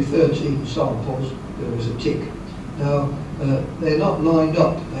that every 13 samples there is a tick. Now, they're not lined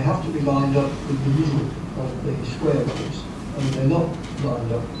up. They have to be lined up with the middle of the square waves, and they're not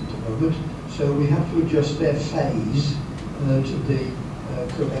lined up at the moment, so we have to adjust their phase to be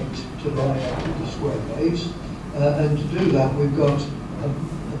correct to line up with the square waves. And to do that, we've got a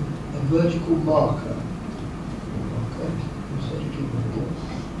vertical marker.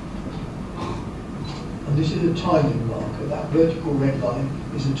 And this is a timing marker. That vertical red line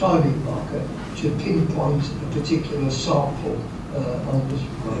is a timing marker to pinpoint a particular sample on this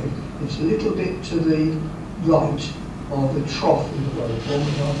wave. It's a little bit to the right of the trough in the waveform,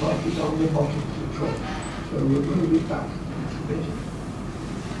 and I'd like it on the bottom of the trough. So we'll move it back a little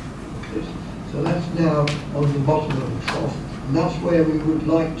bit. So that's now on the bottom of the trough, and that's where we would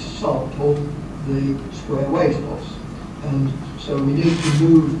like to sample the square wave pulse. And so we need to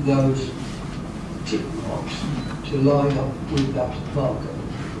move those tick marks to line up with that marker.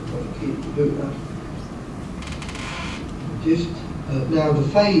 We're keen to do that. Now the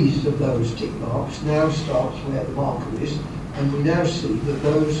phase of those tick marks now starts where the marker is, and we now see that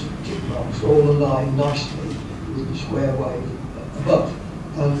those tick marks all align nicely with the square wave above,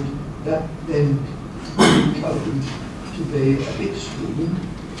 and that then encodes to be a bit stream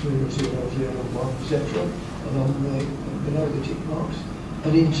 0, 0, 0, 1, etc. along below the tick marks,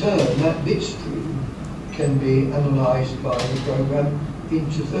 and in turn that bit stream can be analysed by the program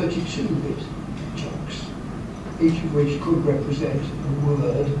into 32-bit chunks, each of which could represent a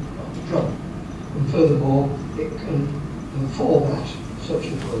word drum. And furthermore, it can format such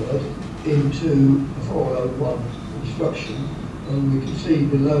a word into a 401 instruction, and we can see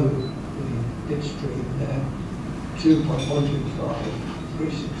below the bit stream there 2.125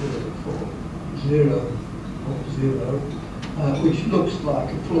 3604 0.0, which looks like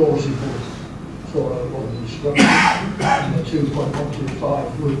a plausible 401 instruction. And the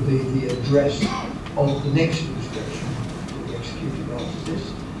 2.125 would be the address of the next instruction to be executed after this.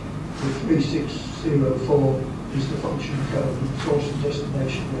 The 3604 is the function code and source and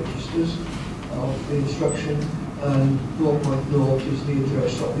destination registers of the instruction, and 0.0 is the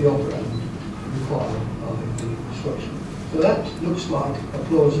address of the operand required by the instruction. So that looks like a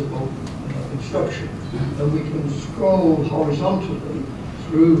plausible instruction, and we can scroll horizontally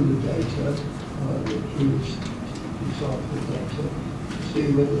through the data, through the sample data, to see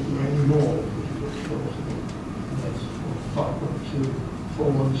whether there are any more which look plausible. And that's 5.2,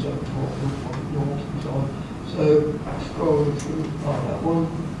 417, 4.0, and so on. So scroll through that one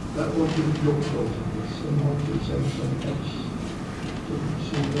didn't look plausible, so 127 else doesn't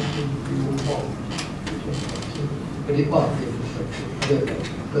seem to be all one. But it might be a reflection, I don't know.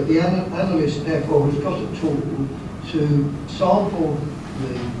 But the analyst therefore has got a tool to sample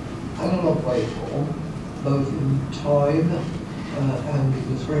the analog waveform, both in time and in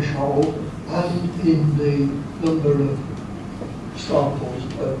the threshold, and in the number of samples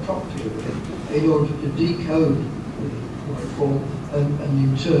per clock period, in order to decode the waveform and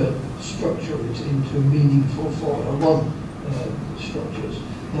in turn structure it into meaningful 401 structures.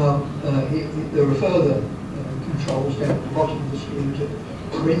 Now, there are further controls down at the bottom of the screen to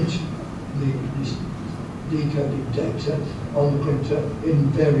print this decoded data on the printer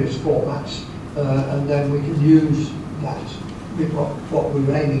in various formats, and then we can use that. What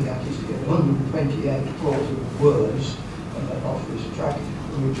we're aiming at is to get 128 plausible words off this track,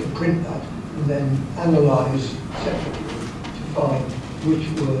 and we can print that and then analyse separately to find which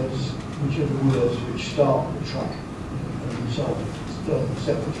are the words which start the track, and so on. It's done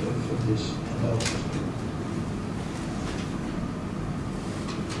separately from this analysis.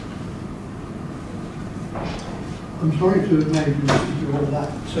 I'm sorry to have made you listen to all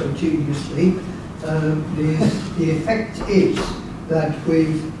that so tediously. The effect is that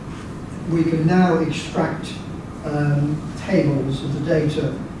we can now extract tables of the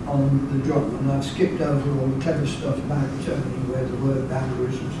data on the drum, and I've skipped over all the clever stuff about determining where the word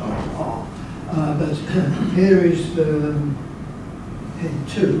boundaries and so on are. But here is head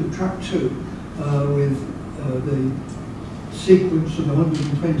 2, track 2, with the sequence of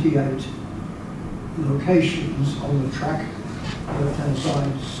 128 locations on the track, left-hand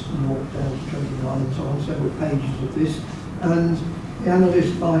sides, 0 down to 29 and so on, several pages of this, and the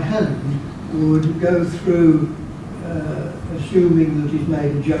analyst by hand would go through, assuming that he's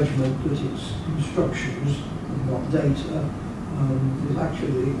made a judgment that it's instructions and not data. It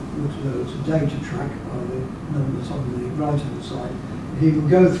actually looks as though it's a data track by the numbers on the right-hand side. He would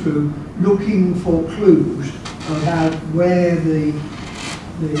go through looking for clues about where the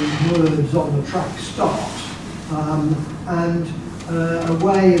words on the track start, and a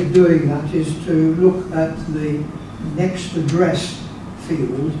way of doing that is to look at the next address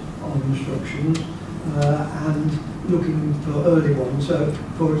field of instructions and looking for early ones. So,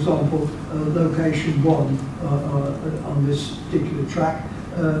 for example, location 1 on this particular track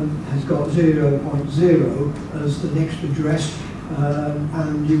has got 0.0 as the next address,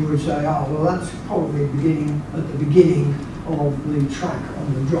 and you would say, oh, well, that's probably beginning at the beginning of the track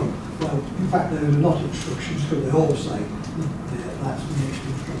on the drum. Well, in fact, they're not instructions, because they all say that's the next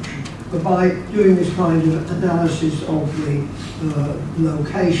instruction. But by doing this kind of analysis of the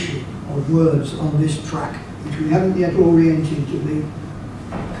location of words on this track, which we haven't yet oriented to be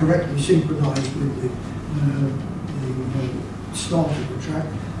correctly synchronized with the start of the track,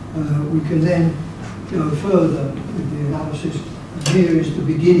 we can then go further with the analysis. And here is the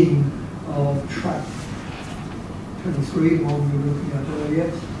beginning of track 23, the one we were looking at earlier,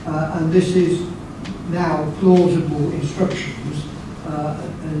 and this is now plausible instructions,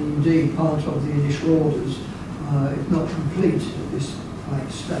 and indeed part of the initial orders. It's not complete at this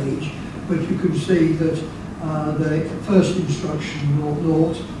stage, but you can see that the first instruction,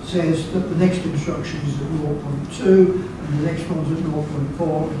 0, says that the next instruction is at 0.2, and the next one's at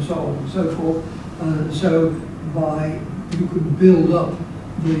 0.4, and so on and so forth. So you could build up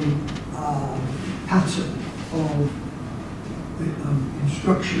the pattern of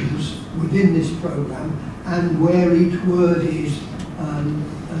instructions within this program, and where each word is, and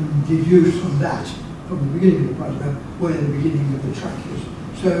deduce from that, from the beginning of the program, where the beginning of the track is.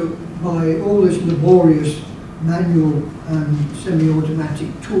 So by all this laborious manual and semi-automatic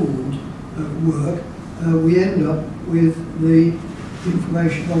tooled work, we end up with the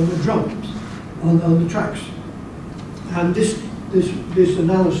information on the drums, on the tracks. And this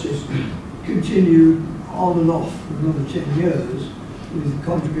analysis continued on and off for another 10 years with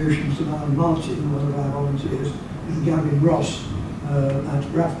contributions of Alan Martin, one of our volunteers, and Gavin Ross at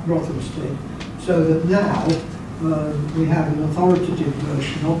Rothamsted, so that now we have an authoritative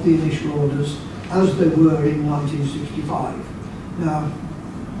version of the initial orders as they were in 1965. Now,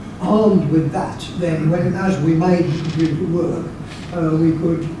 armed with that, then, as we made the computer work, we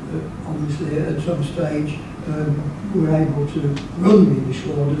could, obviously, at some stage, we were able to run the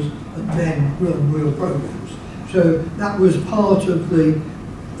initial orders and then run real programs. So that was part of the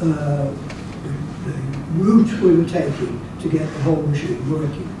route we were taking to get the whole machine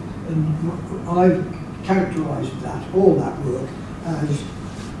working. And I've characterised that, all that work, as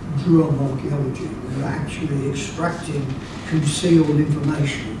drum archaeology. We're actually extracting concealed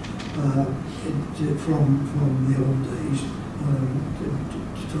information from the old days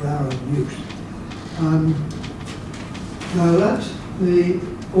for our own use. Now that's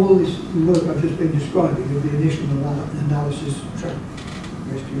all this work I've just been describing of the initial analysis,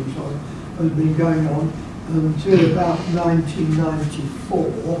 rescue and so on, has been going on until about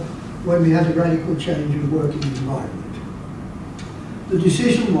 1994, when we had a radical change of working environment. The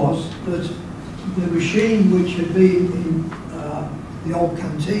decision was that the machine which had been in the old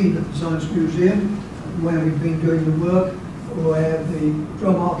canteen at the Science Museum, where we'd been doing the work, where the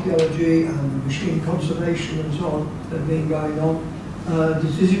drum archaeology and the machine conservation and so on had been going on, the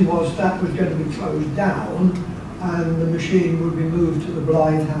decision was that was going to be closed down and the machine would be moved to the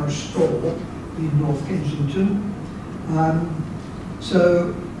Blythe House store in North Kensington.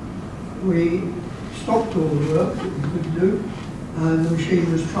 So we stopped all the work that we could do, and the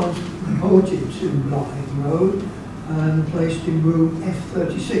machine was transported to Blythe Road and placed in room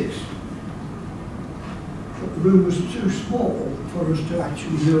F36. But the room was too small for us to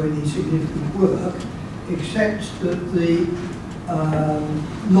actually do any significant work, except that the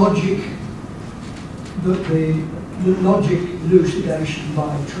logic elucidation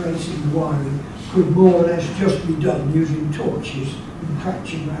by tracing the wiring could more or less just be done using torches and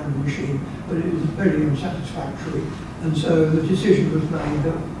scratching around the machine, but it was very unsatisfactory. And so the decision was made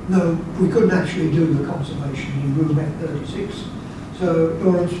that no, we couldn't actually do the conservation in room F36. So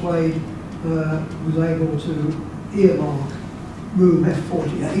Lawrence Wade was able to earmark room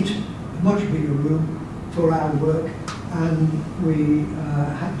F48, a much bigger room, for our work, and we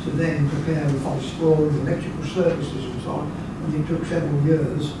had to then prepare the false floor and electrical services and so on, and it took several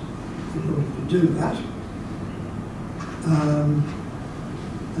years in order to do that.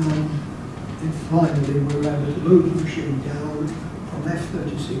 And finally we were able to move the machine down from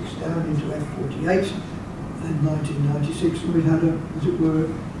F36 down into F48 in 1996, and we had as it were,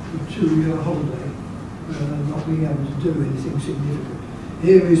 a 2-year holiday, not being able to do anything significant.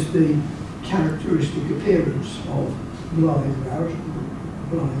 Here is the characteristic appearance of Blythe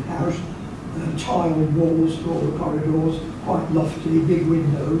House, tiled walls to all the corridors, quite lofty, big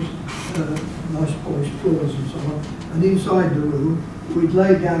windows, nice polished floors and so on. And inside the room, we'd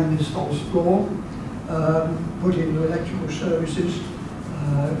lay down this false floor, put in the electrical services,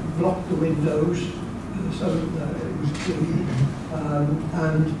 block the windows so that it was clean,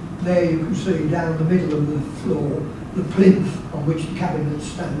 and there you can see down the middle of the floor the plinth on which the cabinet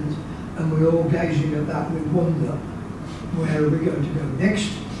stands, and we're all gazing at that with wonder. Where are we going to go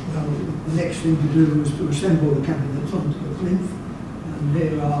next? Well, the next thing to do was to assemble the cabinets onto the plinth, and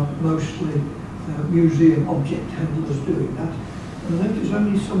here are mostly museum object handlers doing that. And notice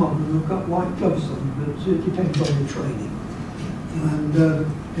only some of them have got white gloves on, but it depends on the training. And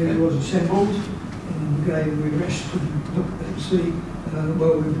here it was assembled, and again we rest and look and see,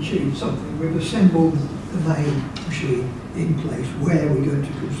 well, we've achieved something. We've assembled the main machine in place. Where are we going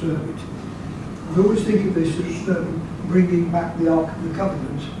to conserve it? I always think of this as bringing back the Ark of the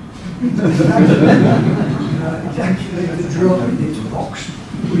Covenant. It's actually the drum in its box,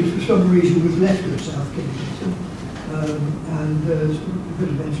 which for some reason was left at South Kensington, and was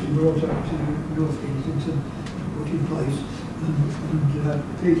eventually brought up to North Kensington and put in place. And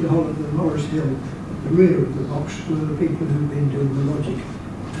Peter Holland and Morris Hill at the rear of the box were the people who've been doing the logic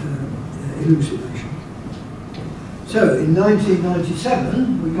elucidation. So in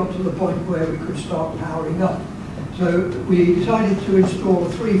 1997, we got to the point where we could start powering up. So we decided to install a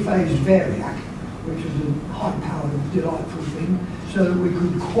 3-phased variac, which is a high-powered, delightful thing, so that we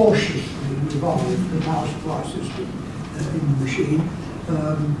could cautiously revive the power supply system in the machine,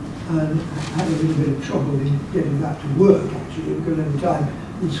 and had a little bit of trouble in getting that to work, actually, because every time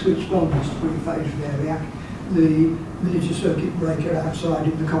we switched on this 3-phased variac, the miniature circuit breaker outside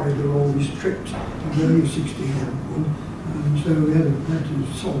in the corridor always tripped. It was only a 16 amp one, so we had to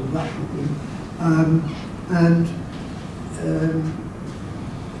solve that problem.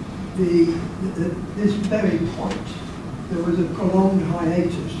 This very point, there was a prolonged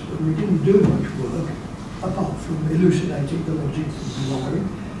hiatus when we didn't do much work apart from elucidating the logic of the wiring,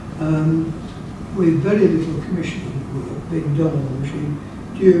 with very little commissioning work being done on the machine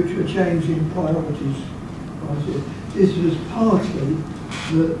due to a change in priorities. This was partly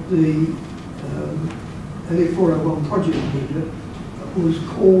that the Elliott 401 project leader was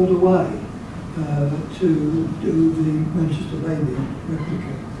called away to do the Manchester Baby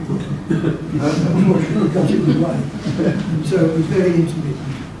replica. Unfortunately, got in the way, and so it was very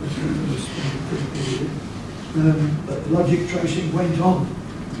intermittent. But the logic tracing went on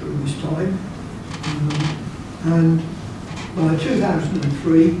through this time, and by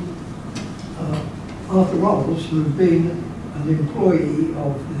 2003, Arthur Rolls, who had been an employee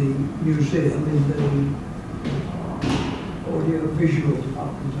of the museum in the audio-visual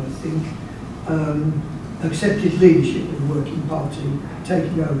department, I think, accepted leadership of the working party,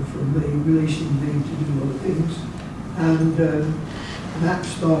 taking over from me, releasing me to do other things, and that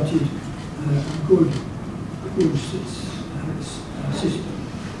started a good system.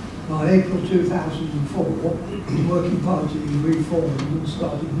 By April 2004, the working party reformed and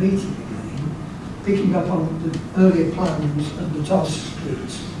started meeting again, picking up on the earlier plans and the task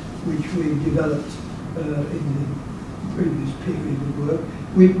scripts which we developed in the previous period of work.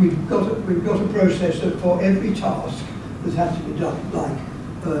 We've got a process that for every task that had to be done, like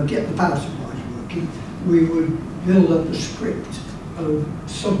get the power supplies working, we would build up a script of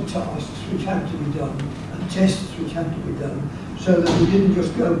subtasks which had to be done and tests which had to be done, so that we didn't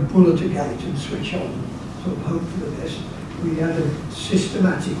just go bullet a gate and switch on, sort of hope for the best. We had a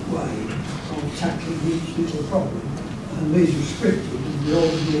systematic way of tackling each little problem, and these were scripted, and we all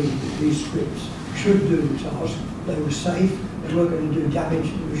agreed that these scripts should do the task. They were safe, they weren't going to do damage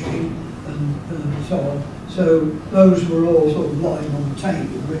to the machine, and so on. So those were all sort of lying on the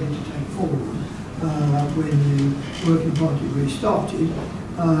table, ready to take forward when the working party restarted.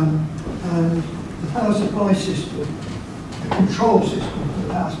 And the power supply system, the control system for the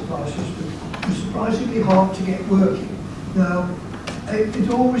power supply system, was surprisingly hard to get working. Now, it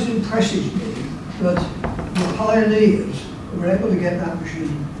always impresses me that the pioneers were able to get that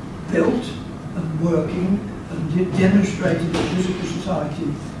machine built and working, and demonstrated at the Physical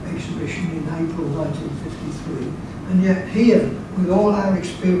Society exhibition in April 1953. And yet here, with all our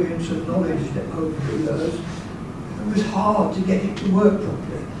experience and knowledge over the years, it was hard to get it to work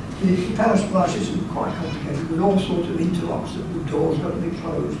properly. The power supply system was quite complicated, with all sorts of interlocks, that the door's got to be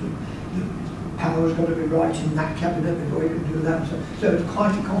closed, and the power's got to be right in that cabinet before you can do that. So it's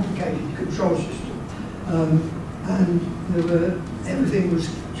quite a complicated control system. And everything was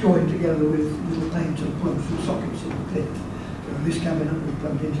joined together with little paint and plugs and sockets in the plinth. So this cabinet was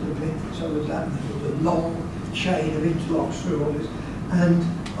plugged into the plinth, so was that. And there was a long chain of interlocks through all this. And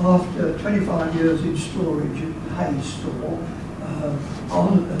after 25 years in storage at the Hayes store,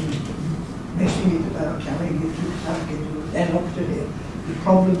 on and messing it about, carrying it to the packet, then up to here, the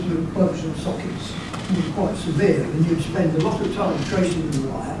problems with plugs and sockets were quite severe, and you'd spend a lot of time tracing the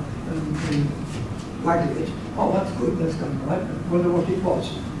wire and wagging it. Oh, that's good, that's done right. Wonder what it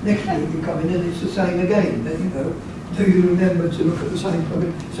was. Next week you come in and it's the same again. Then, do you remember to look at the same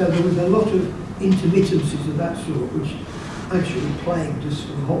problem? So there was a lot of intermittencies of that sort, which actually plagued us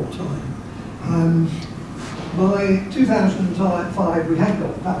for the whole time. By 2005, we had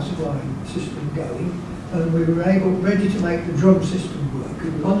got the power supply system going, and we were ready to make the drum system work.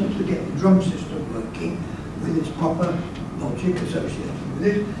 And we wanted to get the drum system working with its proper logic associated with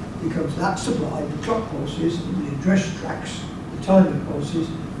it, because that supplied the clock pulses and the address tracks, the timing pulses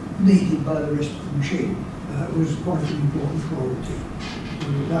needed by the rest of the machine. It was quite an important priority.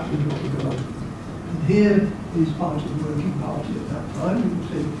 So that was what we got on. And here is part of the working party at that time. You can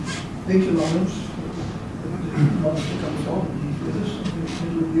see Peter Lawrence, the monster comes on, and he's with us in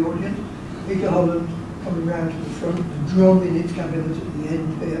the middle of the audience. Peter Holland coming round to the front, the drum in its cabinet at the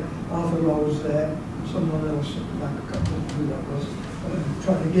end here, Arthur Rolls there, and someone else at the back, I can't remember who that was,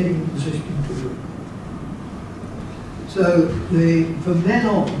 trying to get into the system to work. So from then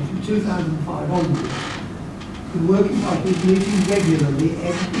on, from 2005 onwards, the working party is meeting regularly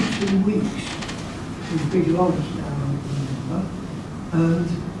every 2 weeks. With Peter Lawrence now, I remember. And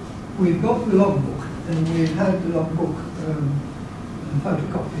we've got the logbook, and we've had the logbook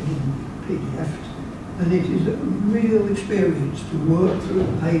photocopied in PDF. And it is a real experience to work through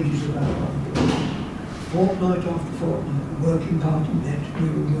the pages of that logbook. Fortnight after fortnight, the working party met, we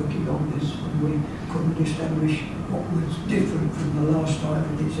were working on this, and we couldn't and establish what was different from the last time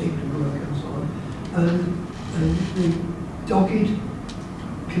and it seemed to work and so on. And the dogged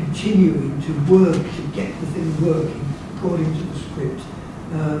continuing to work to get the thing working according to the script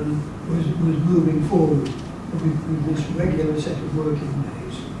was moving forward with this regular set of working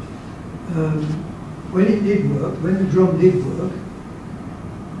days. When it did work, when the drum did work,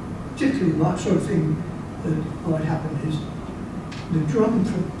 particularly that sort of thing that might happen is the drum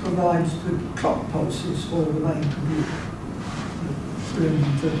provides the clock pulses for the main computer,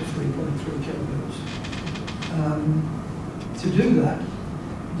 333.3 kilohertz. To do that,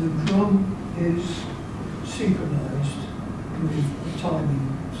 the drum is synchronized with the timing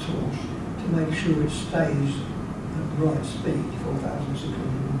source to make sure it stays at the right speed,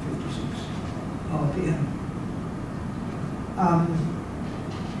 4,656 RPM.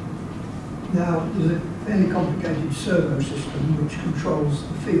 Now, there's a fairly complicated servo system which controls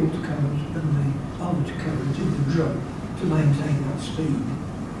the field current and the armature current in the drum to maintain that speed.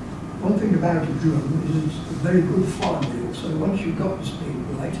 One thing about a drum is it's a very good flywheel, so once you've got the speed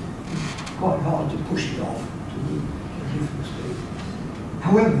right, it's quite hard to push it off to a different speed.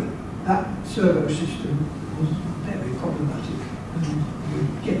 However, that servo system was very problematic, and you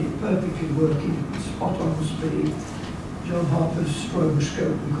get it perfectly working, spot on the speed. John Harper's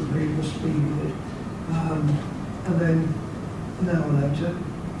stroboscope, we could read the speed of it. And then an hour later,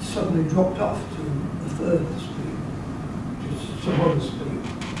 it suddenly dropped off to a third of the speed, just some other speed.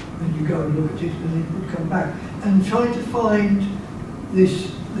 And you go and look at it and it would come back. And trying to find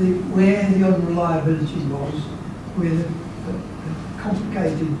where the unreliability was with a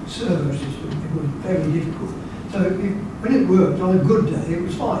complicated servo system, it was very difficult. So when it worked on a good day, it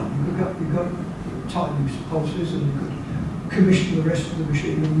was fine. You got timing pulses and you could commission the rest of the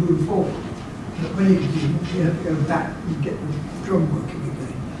machine and move forward. But when it didn't, you had to go back and get the drum working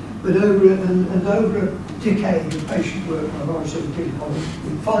again. But over a decade of patient work by Morrison and Kidholm,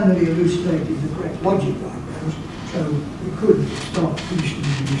 we finally elucidated the correct logic diagrams, so we could start commissioning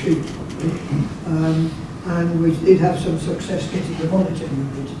the machine properly. And we did have some success getting the monitor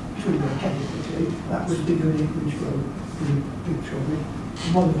unit to mechanically. That was the unit which wrote the picture of it.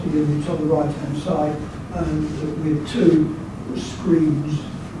 The monitor unit on the right-hand side, and with two screens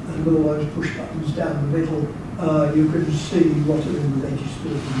and all those push buttons down the middle, you can see what are in the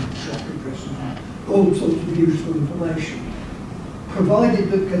registers and track addresses, all sorts of useful information. Provided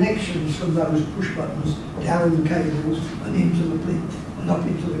that connections from those push buttons down the cables and into the plinth and up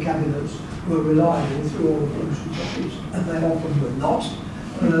into the cabinets were reliable through all of those sockets, and they often were not.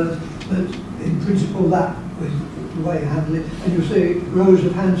 But in principle, that was the way to handle it. And you'll see rows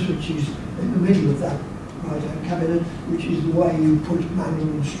of hand switches in the middle of that right-hand cabinet, which is the way you put manual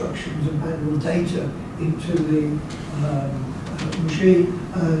instructions and manual data into the machine.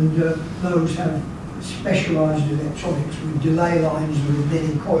 And those have specialised electronics with delay lines with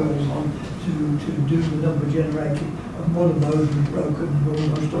many coils on to do the number generating. And one of those was broken and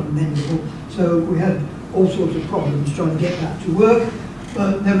almost unmendable. So we had all sorts of problems trying to get that to work.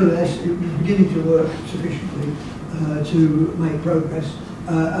 But nevertheless, it was beginning to work sufficiently to make progress.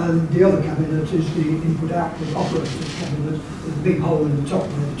 And the other cabinet is the input-output operator's cabinet with a big hole in the top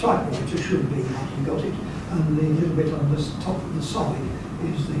where the typewriter should be had you got it, and the little bit on the top of the side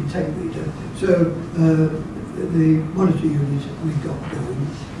is the tape reader. So the monitor unit we got going,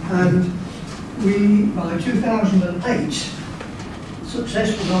 and we, by 2008,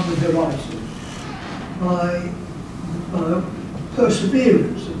 success was on the horizon. By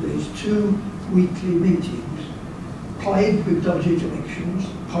perseverance of these 2 weekly meetings, plagued with dodgy connections,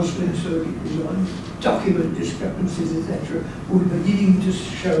 puzzling circuit design, document discrepancies, etc., were beginning to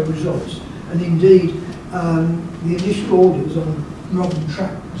show results. And indeed, the initial orders on ROM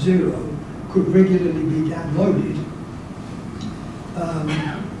track 0 could regularly be downloaded,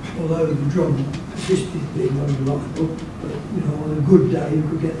 although the drum persisted being unreliable. But on a good day, you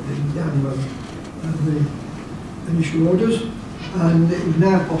could get the download of the initial orders. And it was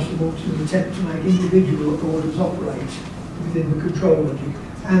now possible to attempt to make individual orders operate within the control logic.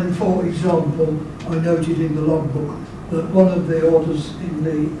 And for example, I noted in the logbook that one of the orders in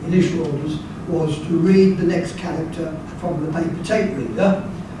the initial orders was to read the next character from the paper tape reader,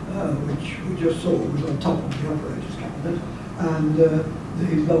 which we just saw was on top of the operator's cabinet. And the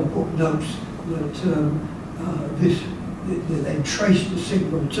logbook notes that they traced the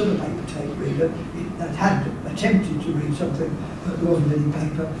signal to the paper tape reader that had attempted to read something, but there wasn't any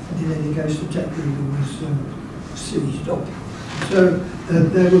paper, and in any case the tape reader was seized up. So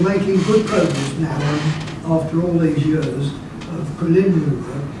they were making good progress now, after all these years of preliminary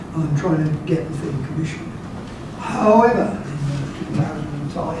work on trying to get the thing commissioned. However, in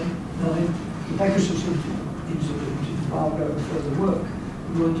 2009, Pegasus incident involved over further work.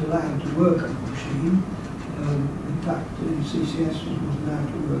 We weren't allowed to work on the machine. In fact, the CCS was allowed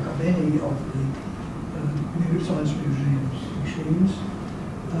to work on any of the Science Museum's machines.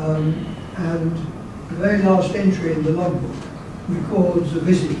 And the very last entry in the logbook records a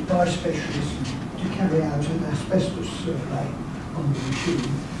visit by specialists to carry out an asbestos survey on the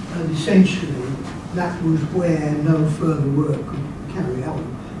machine, and essentially that was where no further work could carry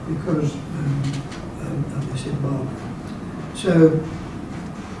on because of this embargo. So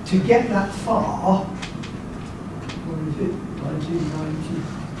to get that far, what is it,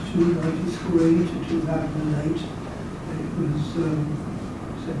 1992, 93 to 2008, it was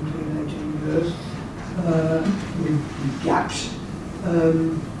 17, 18 years, with gaps. A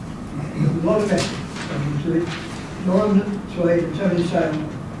lot of effort going into it. Norman Swade and Tony Sale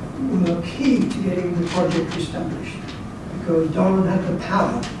were key to getting the project established because Darwin had the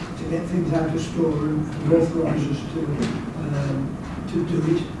power to get things out of storeroom and authorise us to do it. And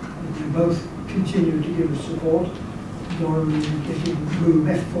they both continued to give us support. Darwin getting room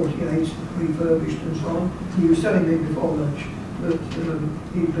F48 refurbished and so on. He was telling me before lunch that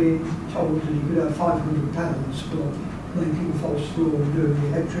he'd been told that he could have £500 for making a false floor and doing the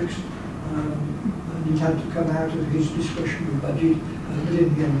electrics. And it had to come out of his discretionary budget, but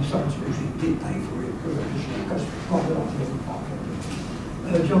in the end the Science Museum did pay for it because it cost quite a lot more than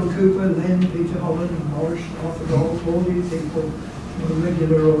 £500. John Cooper, then Peter Holland and Morris, Arthur Gold, all these people were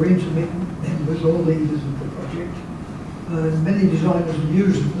regular or intermittent members or leaders of the project. Many designers and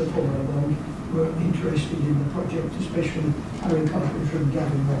users of the 401 were interested in the project, especially Harry Carpenter and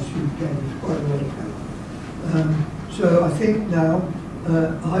Gavin Ross, who gave us quite a lot of help. So I think now,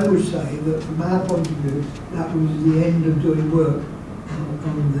 I would say that from our point of view, that was the end of doing work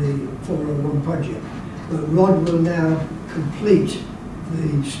on the 401 project. But Rod will now complete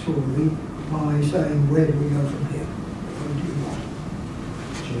the story by saying, where do we go from here? What do you want?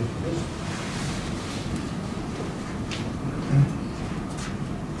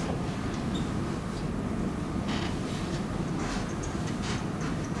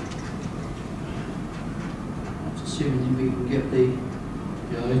 Assuming we can get the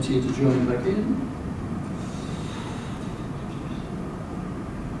IT to join back in.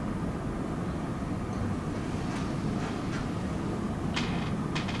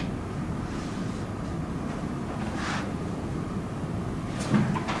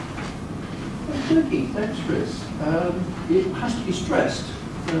 Okay, thanks Chris. It has to be stressed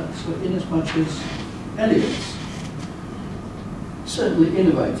that in as much as Elliott's certainly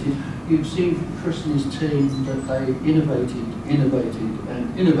innovated, you've seen from Chris and his team that they innovated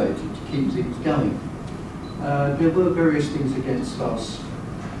to keep things going. There were various things against us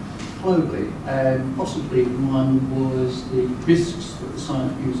globally, and possibly one was the risks that the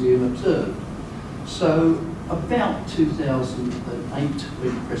Science Museum observed. So about 2008,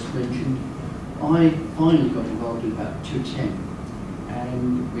 when Chris mentioned, I finally got involved in about 2010,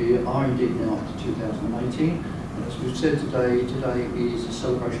 and we are indeed now up to 2018. As we've said today is a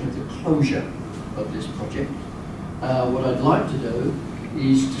celebration of the closure of this project. What I'd like to do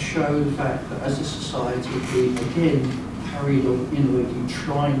is to show the fact that as a society we again carried on innovating,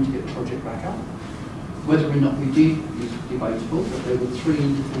 trying to get the project back up. Whether or not we did is debatable, but there were three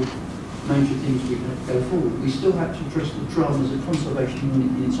little major things we had to go forward. We still had to address the drum as a conservation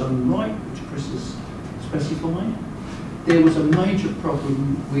unit in its own right, which Chris has specified. There was a major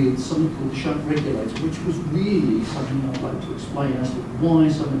problem with something called the shunt regulator, which was really something I'd like to explain as to why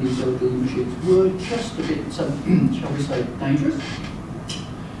some of these elderly machines were just a bit, shall we say, dangerous.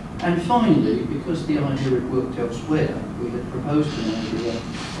 And finally, because the idea had worked elsewhere, we had proposed an idea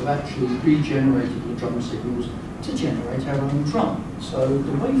of actually regenerating the drum signals to generate our own drum. So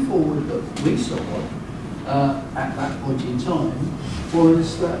the way forward that we saw at that point in time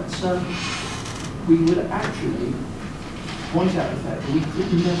was that we would actually point out the fact that we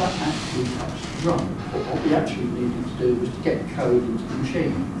could never actually touch the drum. But what we actually needed to do was to get code into the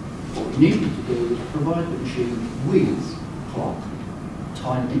machine. What we needed to do was provide the machine with clock,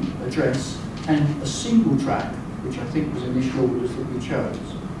 timing, address, and a single track, which I think was initial orders that we chose.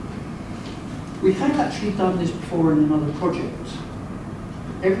 We had actually done this before in another project.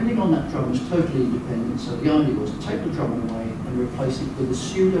 Everything on that drum was totally independent, so the idea was to take the drum away and replace it with a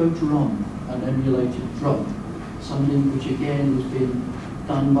pseudo drum, an emulated drum. Something which again was being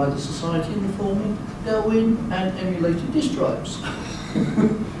done by the society in the form of Delwyn and emulated disk drives.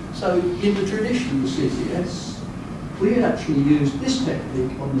 So in the tradition of the CCS, we had actually used this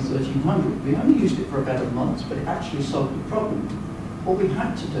technique on the 1300. We only used it for about a month, but it actually solved the problem. What we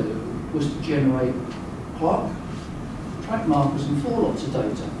had to do was to generate clock, track markers and 4 lots of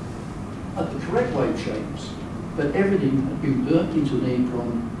data. at the correct wave shapes, but everything had been burnt into an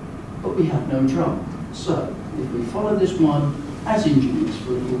EEPROM, but we had no drum. So if we follow this one as engineers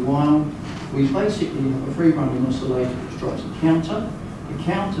for a little while, we basically have a free-running oscillator which drives a counter. The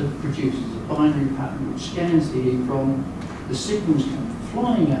counter produces a binary pattern which scans the EEPROM. The signals come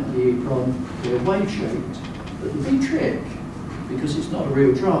flying out of the EEPROM, they're wave-shaped. But the big trick, because it's not a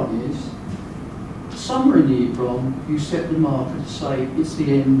real drum, is somewhere in the EEPROM you set the marker to say it's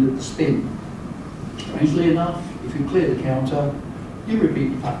the end of the spin. Strangely enough, if you clear the counter, you repeat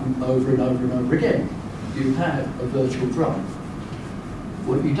the pattern over and over and over again. You have a virtual drum.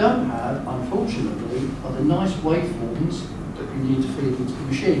 What you don't have, unfortunately, are the nice waveforms that you need to feed into the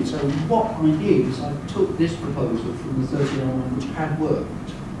machine. So what I did is I took this proposal from the 1301, which had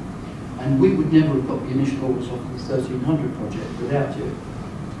worked, and we would never have got the initial orders off the 1300 project without it.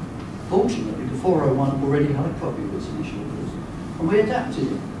 Fortunately, the 401 already had a copy of its initial orders, and we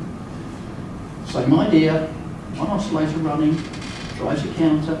adapted it. Same idea, one oscillator running, drives a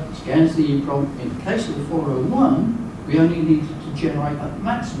counter, scans the EEPROM. In the case of the 401, we only needed to generate a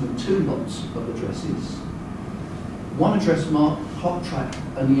maximum 2 lots of addresses. One address marked, hot track,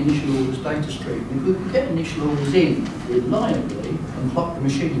 and the initial orders data stream. If we could get initial orders in reliably and clock the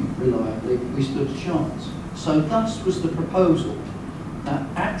machine reliably, we stood a chance. So thus was the proposal that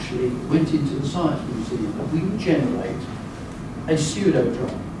actually went into the Science Museum, that we would generate a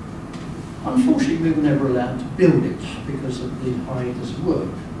pseudo-drum. Unfortunately, we were never allowed to build it because of the hiatus of work,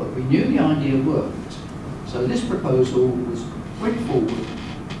 but we knew the idea worked. So this proposal went forward,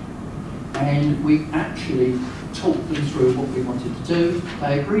 and we actually talked them through what we wanted to do.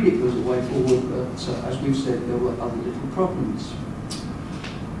 They agreed it was a way forward, but as we've said, there were other little problems.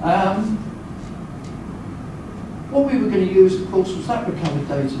 What we were going to use, of course, was that recovered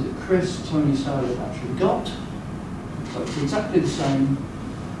data that Chris, Tony, Sarah had actually got. So it's exactly the same,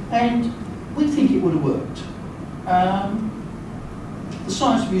 and we think it would have worked. The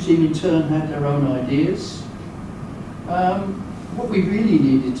Science Museum in turn had their own ideas. What we really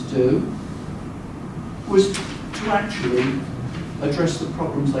needed to do was to actually address the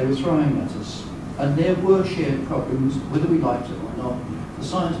problems they were throwing at us. And there were shared problems, whether we liked it or not. The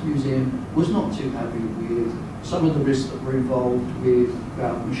Science Museum was not too happy with some of the risks that were involved with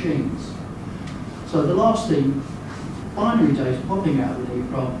valve machines. So the last thing, binary data popping out of the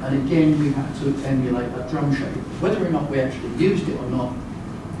EEPROM, and again we had to emulate that drum shape. Whether or not we actually used it or not,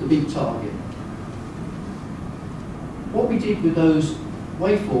 the big target. What we did with those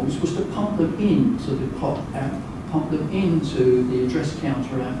waveforms was to pump them into the clock amp, pump them into the address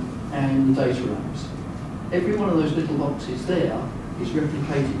counter amp and the data amps. Every one of those little boxes there is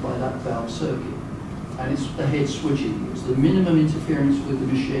replicated by that valve circuit, and it's the head switching. It's the minimum interference with the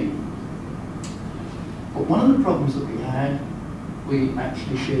machine. But one of the problems that we had, we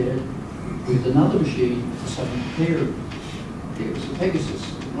actually shared with another machine at the same period. It was the Pegasus.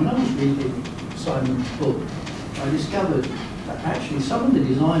 When I was reading Simon's book, I discovered that actually some of the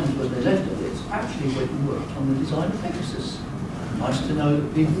designers, when they left of it, actually went and worked on the design of Pegasus. Nice to know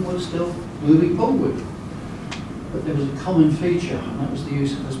that people were still moving forward. But there was a common feature, and that was the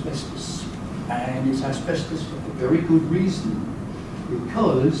use of asbestos. And it's asbestos for a very good reason,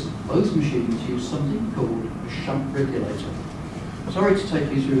 because both machines use something called a shunt regulator. Sorry to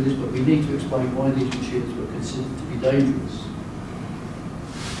take you through this, but we need to explain why these machines were considered to be dangerous.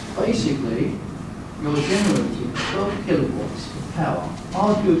 Basically, you're generating 12 kilowatts of power,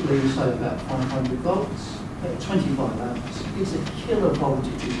 arguably say about 500 volts, at 25 amps. It's a killer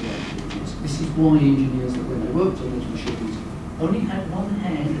voltage generated. This is why engineers, that when they worked on these machines, only had one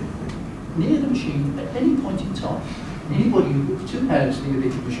hand near the machine at any point in time. Anybody who put 2 hands near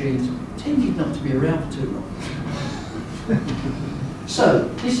these machines tended not to be around for too long. So,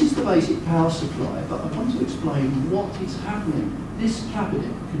 this is the basic power supply, but I want to explain what is happening. This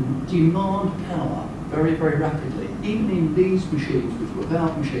cabinet can demand power very, very rapidly. Even in these machines, which were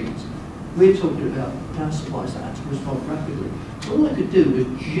valve machines, we're talking about power supplies that had to respond rapidly. So all I could do was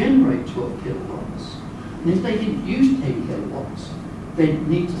generate 12 kilowatts, and if they didn't use 10 kilowatts, they'd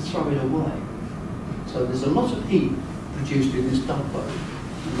need to throw it away. So there's a lot of heat produced in this dump load,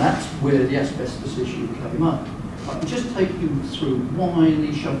 and that's where the asbestos issue came up. I can just take you through why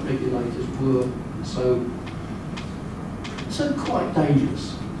these shunt regulators were so quite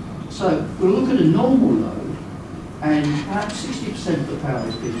dangerous. So we'll look at a normal load, and perhaps 60% of the power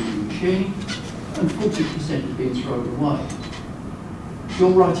is being in the machine, and 40% is being thrown away.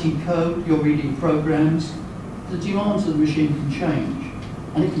 You're writing code, you're reading programs, the demands of the machine can change,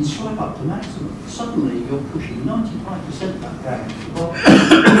 and it can swipe up to maximum. Suddenly you're pushing 95% of that power into the box,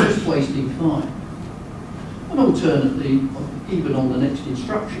 just wasting time. And alternately, even on the next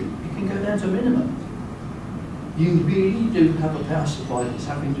instruction, it can go down to minimum. You really do have a power supply that's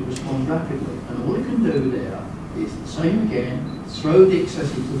having to respond rapidly, and all it can do there is the same again, throw the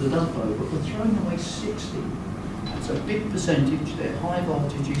excess into the dumpo, but we're throwing away 60. That's a big percentage, they're high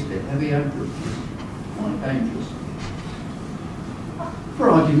voltages, they're heavy ampeраges, quite dangerous. For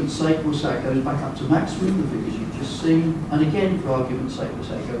argument's sake, we'll say it goes back up to maximum, the figures you've just seen, and again, for argument's sake, we'll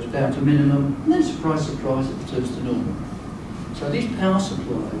say it goes down to minimum, and then surprise, surprise, it returns to normal. So these power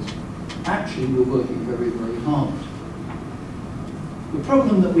supplies actually were working very, very hard. The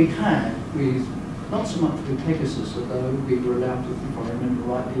problem that we had with, not so much with Pegasus, although we were allowed to, if I remember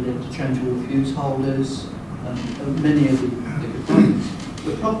rightly, interchangeable fuse holders and many of the components.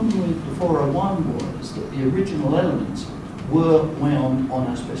 The problem with the 401 was that the original elements were wound on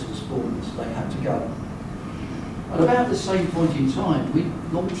asbestos forms. They had to go. At about the same point in time, we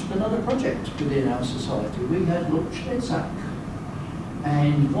launched another project within our society. We had launched EDSAC.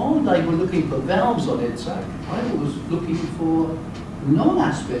 And while they were looking for valves on EDSAC, I was looking for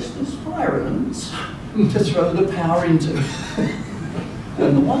non-asbestos fire elements to throw the power into.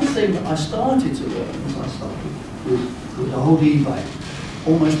 And the one thing that I started to learn as I started with old eBay,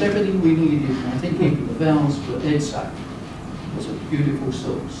 almost everything we needed, and I think even the valves for EDSAC, was a beautiful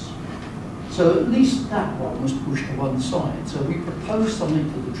source. So at least that one was pushed to one side. So we proposed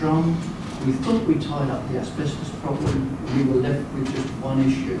something to the drum. We thought we tied up the asbestos problem, and we were left with just one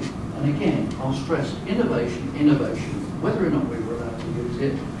issue. And again, I'll stress innovation, innovation. Whether or not we were allowed to use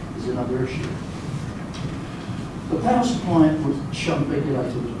it is another issue. The power supply shunt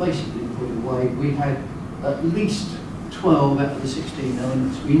regulator was basically put away. We had at least 12 out of the 16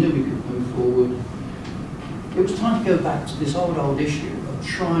 elements. We knew we could move forward. It was time to go back to this old issue of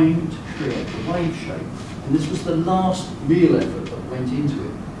trying to create a wave shape. And this was the last real effort that went into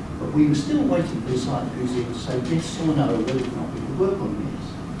it. But we were still waiting for the scientists to say yes or no whether or not we could work on this.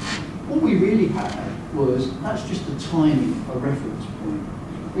 What we really had was, that's just the timing, a reference point.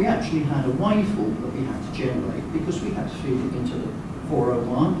 We actually had a waveform that we had to generate because we had to feed it into the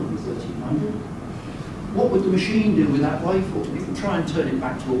 401 or the 1300. What would the machine do with that waveform? It would try and turn it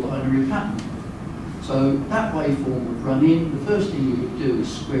back to a binary pattern. So that waveform would run in. The first thing you would do is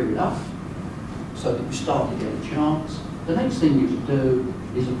square it up so that you start to get a chance. The next thing you would do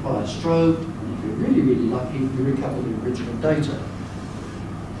is apply a strobe, and if you're really, really lucky, you recover the original data.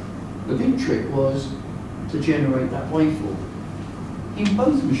 The big trick was to generate that waveform. In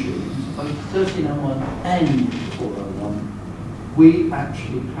both machines, both 1301 and 401, we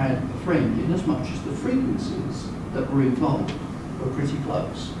actually had a friend in as much as the frequencies that were involved were pretty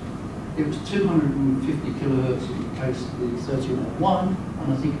close. It was 250 kilohertz in the case of the 1301,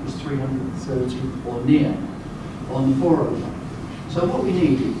 and I think it was 330 or near on the 401. So what we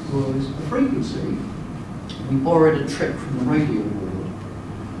needed was a frequency. We borrowed a trick from the radio world.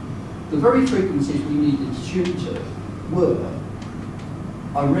 The very frequencies we needed to tune to were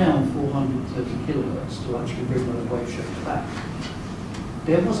around 430 kilohertz to actually bring those wave shapes back.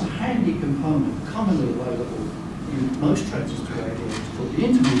 There was a handy component commonly available in most transistor radios called the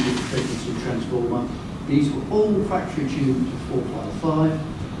intermediate frequency transformer. These were all factory tuned to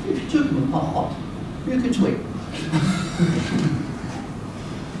 455. If you took them apart, you could tweak.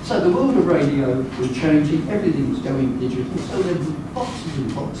 So the world of radio was changing, everything was going digital, so there were boxes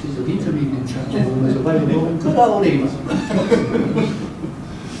and boxes of intermediate transformers available in good old England.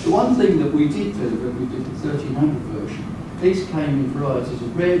 The one thing that we did do when we did the 1300 version, these came in varieties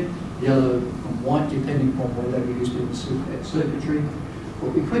of red, yellow and white, depending upon whether they were used in the circuitry.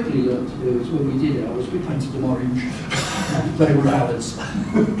 What we quickly learned to do is when we did ours, we painted them orange. They were ours.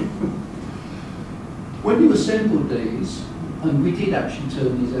 When you assembled these, and we did actually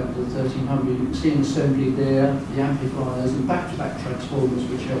turn these out to the 1300, you can see an assembly there, the amplifiers and back-to-back transformers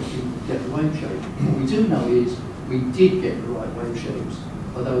which helped you get the wave shape. What we do know is we did get the right wave shapes,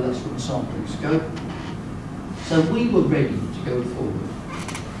 although that's from a sampling scope. So we were ready to go forward.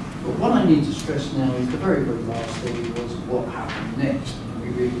 But what I need to stress now is the very, very last thing was what happened next, and we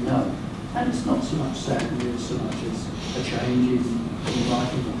really know. And it's not so much sad news so much as a change in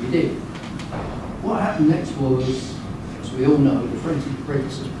liking what we did. What happened next was, as we all know, the Forensic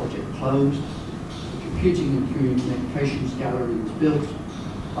Pegasus project closed, the Computing and Communications Gallery was built.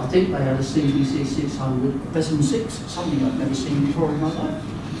 I think they had a CBC 600, a Besson 6, something I've never seen before in my life.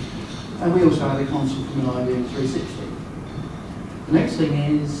 And we also had a console from an IBM 360. The next thing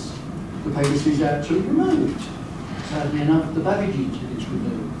is, the Pegasus is actually removed. Sadly enough, the baggage engine is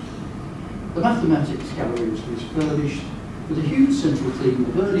removed. The mathematics gallery was refurbished with a huge central theme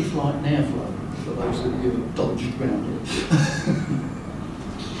of early flight and airflow, for those of you who have dodged around it.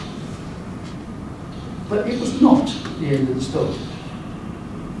 But it was not the end of the story.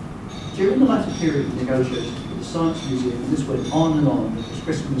 During the latter period of negotiations with the Science Museum, and this went on and on, as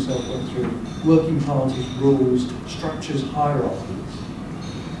Chris and myself went through, working parties, rules, structures, hierarchies,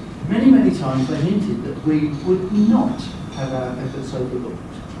 many times they hinted that we would not have our efforts overlooked.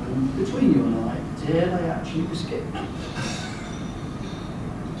 And between you and I, dare they actually risk it?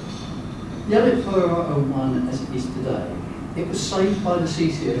 The Elliott 401 as it is today, it was saved by the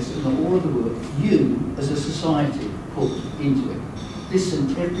CCS and all of the work you as a society put into it. This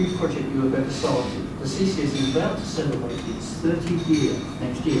and every project you have ever started. The CCS is about to celebrate its 30th year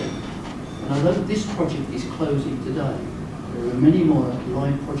next year. And although this project is closing today, there are many more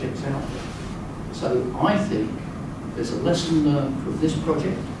live projects out there. So I think there's a lesson learned from this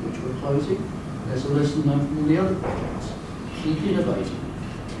project, which we're closing. There's a lesson learned from all the other projects. Keep innovating.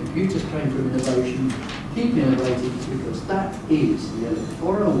 Computers came from innovation. Keep innovating, because that is the Elliott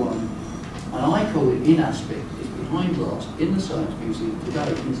 401. And I call it in aspect. It's behind glass in the Science Museum today,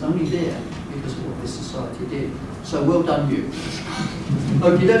 and it's only there because of what this society did. So well done, you.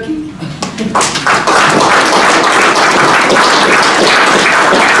 Okie dokie.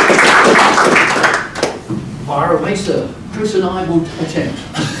 Fire away, sir. Chris and I will attempt.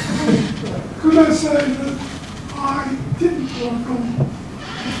 Could I say that I didn't work on the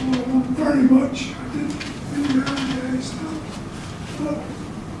 401 very much. I did in the early days now. But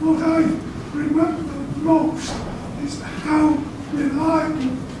what I remember most is how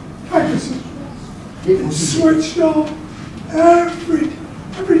reliable Pegasus was. It It was switched on every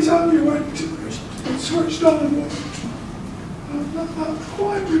time you went to it. It switched on and worked. And that's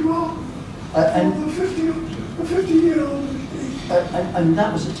quite remarkable. and For the 50-year-old machine. And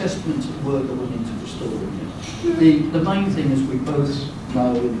that was a testament to the work that went into restoring it. The main thing, as we both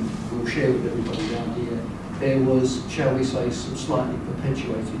know and we'll share with everybody around here, there was, shall we say, some slightly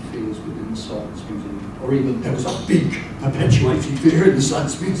perpetuated fears within the Science Museum, or even there was a big perpetuated fear in the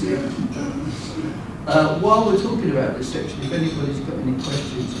Science Museum. While we're talking about this section, if anybody's got any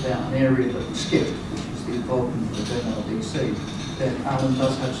questions about an area that we skipped, which is the involvement of NRDC, then Alan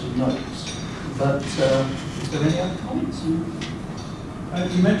does have some notes. But is there any other comments?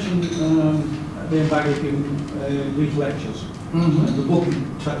 You mentioned the embarrassing these lectures. Mm-hmm. The book you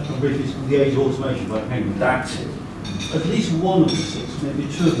touched on briefly is called The Age of Automation by Penguin. That's it. At least one of the six, maybe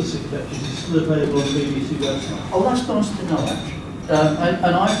two of the six lectures is still available on the BBC website. Oh, that's nice to know, actually.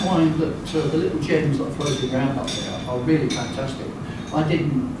 And I find that the little gems that are floating around up there are really fantastic. I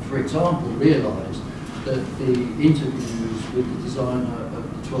didn't, for example, realise that the interviews with the designer of the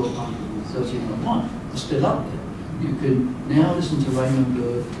 1200 and 1301 are still up there. You can now listen to Raymond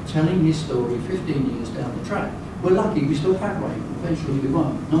Bird telling his story 15 years down the track. We're lucky we still have Raymond. Eventually we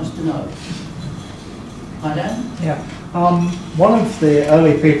won't. Nice to know. Hi, Dan? Yeah. One of the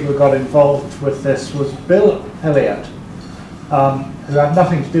early people who got involved with this was Bill Elliott, who had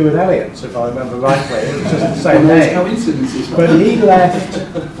nothing to do with Elliott, if I remember rightly. It was just the same name. Coincidences. But he left.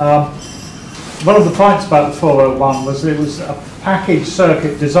 One of the points about the 401 was it was a package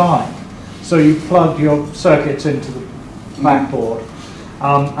circuit design. So you plug your circuits into the backboard.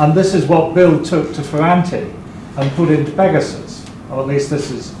 And this is what Bill took to Ferranti and put into Pegasus. Or at least this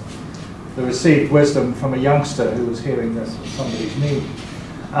is the received wisdom from a youngster who was hearing this at somebody's knee.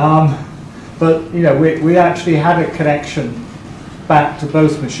 But you know, we actually had a connection back to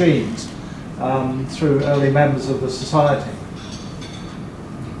both machines through early members of the society.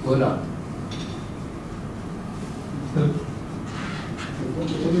 Well done. The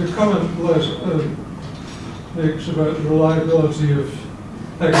comment makes about the reliability of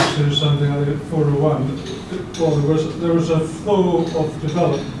Pegasus and the Elliott 401. Well, there was a flow of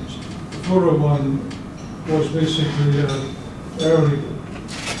development. The 401 was basically early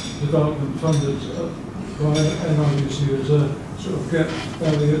development funded by NRDC as a sort of get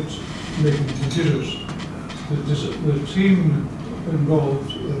Elliott making computers. The team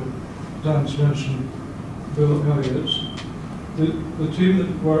involved, Dan's mentioned Bill Elliott. The team that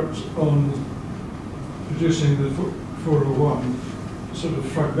worked on producing the 401 sort of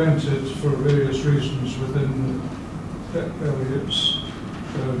fragmented for various reasons within Elliott's.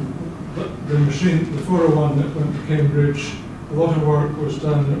 The machine, the 401 that went to Cambridge, a lot of work was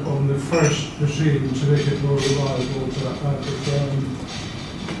done on the first machine to make it more reliable at the time,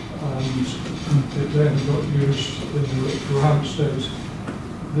 and it then got used in the Hampstead.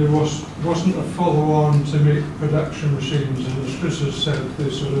 There wasn't a follow-on to make production machines, and as Chris has said, they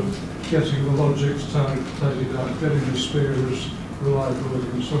sort of getting the logics tidied out, getting the spares, reliability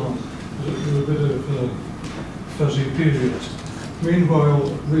and so on. There was a bit of a fuzzy period. Meanwhile,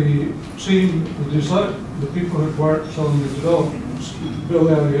 the team, the people who worked on the developments, Bill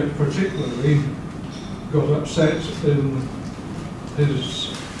Elliott particularly, got upset in the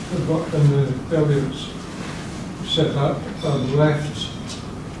Elliott's set up and left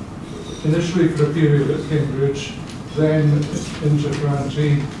initially for a period at Cambridge, then into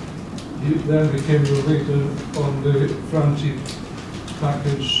Franti. He then became the leader on the Franti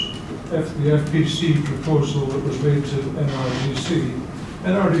package, the FPC proposal that was made to NRDC.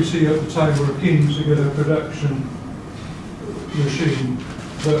 NRDC at the time were keen to get a production machine,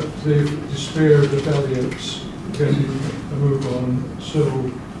 but they despaired of Elliott's getting a move on, so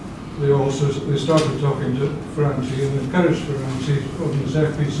they started talking to Franti and encouraged Franti on this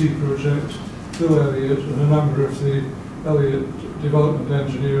FPC project. Bill Elliott and a number of the Elliott development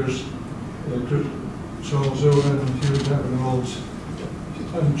engineers, Charles Owen and Hugh Davenport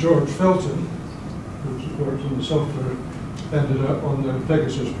and George Felton, who worked on the software, ended up on the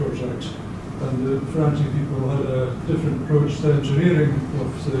Pegasus project. And the Franti people had a different approach to engineering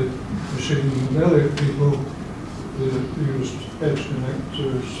of the machine. And the Elliott people used edge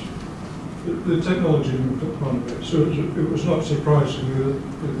connectors. The technology moved on a bit, so it was not surprising that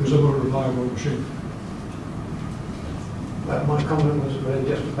it was a more reliable machine. My comment was really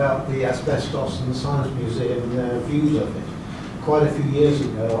just about the asbestos and the Science Museum and their views of it. Quite a few years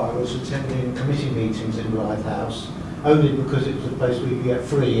ago, I was attending committee meetings in Blythe House, only because it was a place where you could get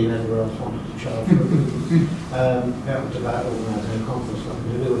free and everyone else wanted to charge for it. That was about organising a conference,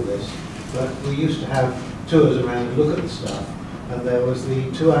 nothing to do with this. But we used to have tours around to look at the stuff, and there was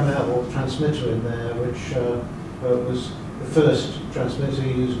the 2ML transmitter in there, which was the first transmitter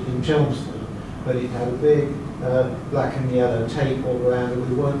used in Chelmsford, but it had a big black and yellow tape all around, and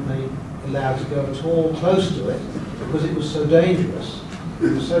we weren't allowed to go at all close to it because it was so dangerous.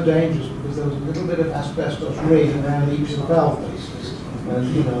 It was so dangerous because there was a little bit of asbestos ring around each of the valve pieces,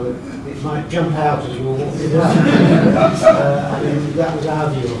 and you know it might jump out as you were walking around. I mean, that was our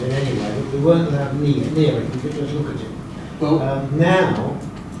view of it anyway. But we weren't allowed near it. We could just look at it. Well, now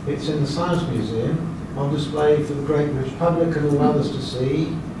it's in the Science Museum on display for the great British public and all others to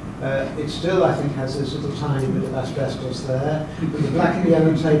see. It still, I think, has this little tiny bit of asbestos there, but the black and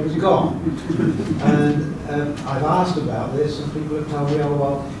yellow tape is gone. And I've asked about this, and people have told me, oh,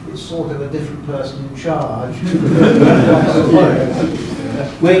 well, it's sort of a different person in charge.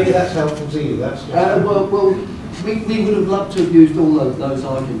 Maybe that's helpful to you. That's we would have loved to have used all those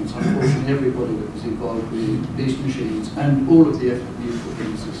arguments. Unfortunately, everybody that was involved with these machines and all of the effort used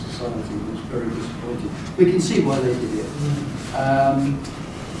against the society was very disappointed. We can see why they did it.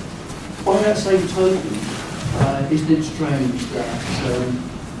 By that same token, isn't it strange that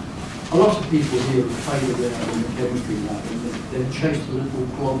a lot of people here have played around in the chemistry lab and they've chased a little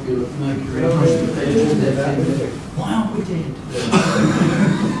globule of mercury across the bench and they're thinking, why aren't we dead?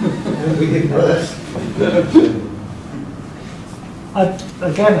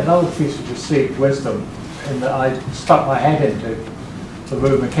 Again, another piece of received wisdom in that I stuck my head into the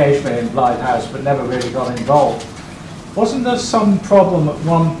room occasionally in Blythe House but never really got involved. Wasn't there some problem at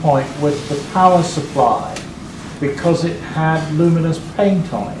one point with the power supply because it had luminous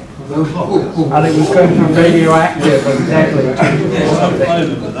paint on it? And it was going to be radioactive and deadly or something.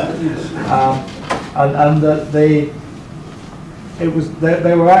 And that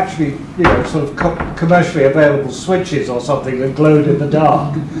they were actually, you know, sort of commercially available switches or something that glowed in the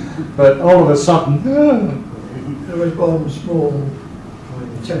dark. But all of a sudden, there was one small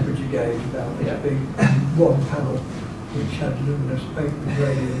temperature gauge about this big one panel which had luminous paint and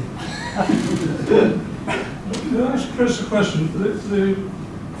radio. Can I ask Chris a question? The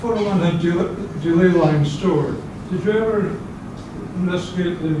 401 had delay line stored. Did you ever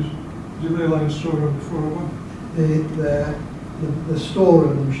investigate the delay line stored on the 401? The store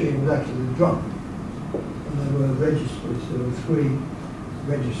of the machine was actually the drum, and there were registers. There were 3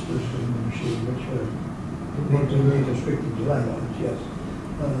 registers in the machine which were really restricted delay lines, yes.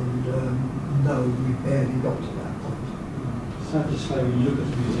 And no, we barely got to that point. Sad to say, when you look at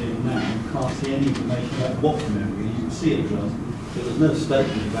the museum now, you can't see any information about what memory. You can see a drum, but there's no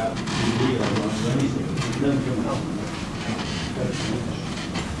statement about the relay lines or anything. There's no drum help.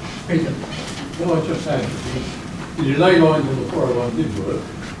 Peter, well, I just said the delay lines on the 401 did work.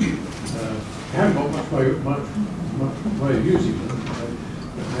 You haven't got much way of using them.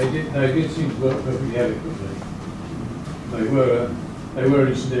 They did seem to work perfectly adequately. They were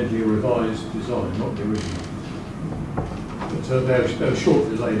incidentally a revised design, not the original. But they were short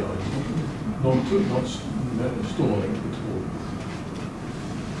delay lines, not stalling at all.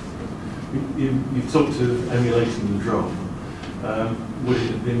 You've talked of emulating the drum. Would it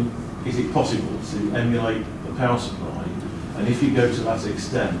have been? Is it possible to emulate the power supply? And if you go to that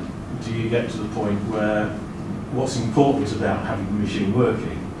extent, do you get to the point where what's important about having the machine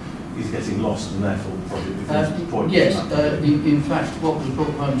working is getting lost and therefore the project becomes pointless? Yes, in fact, what was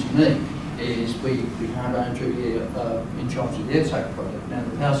brought home to me is we have Andrew here in charge of the EdSAC project. Now,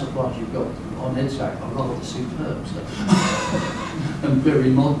 the power supplies you've got on EdSAC are rather superb and very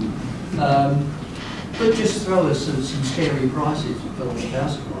modern. But just throw us some scary prices for the power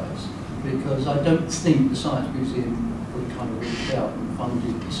supplies, because I don't think the Science Museum would kind of reach out and fund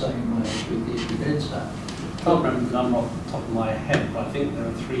it the same way as we did with EdSAC. I can't remember the number off the top of my head, but I think there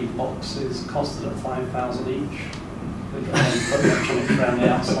are 3 boxes costed at 5,000 each. Which are then put electronics around the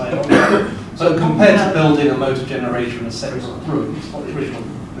outside of it. So compared to building a motor generator in a separate room, it's what the original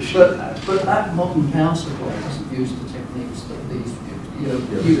machine had. But that modern power supply doesn't use the techniques that these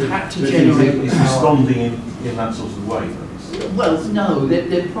used. You had to generate It's power. responding in that sort of way, though. Well, no,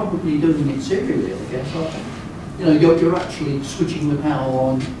 they're probably doing it serially, I guess, aren't they? You know, you're actually switching the power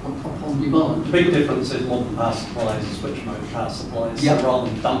on demand. The big difference is modern power supplies and switch mode power supplies. Yep. So rather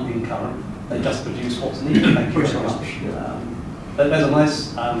than dumping current, they just produce what's needed. Thank you very much. There's a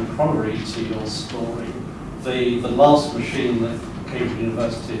nice corollary to your story. The last machine that Cambridge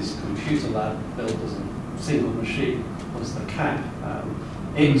University's computer lab built as a single machine was the CAP.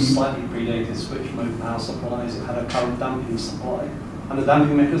 It slightly predated switch mode power supplies. It had a current damping supply, and the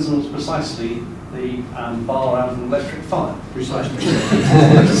damping mechanism was precisely the bar out of an electric fire. Precisely.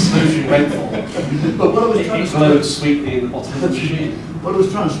 The solution went for. But what I was trying it to glowed sweetly in the bottom of the machine. What I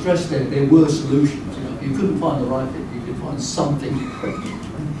was trying to stress there were solutions. You couldn't find the right bit, you could find something.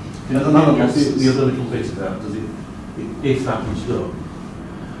 The other little bit about if that was done,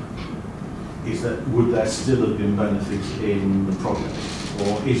 is that would there still have been benefit in the project,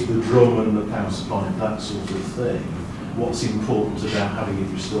 or is the drum and the power supply and that sort of thing what's important about having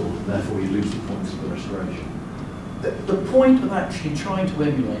it restored, and therefore you lose the point of the restoration? The point of actually trying to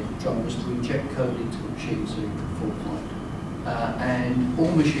emulate the drum was to inject code into the machine so you could fault find. And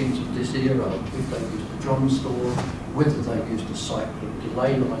all machines of this era, if they used a drum store, whether they used a cyclic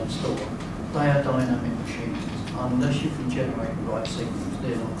delay line store, they are dynamic machines. Unless you can generate the right signals,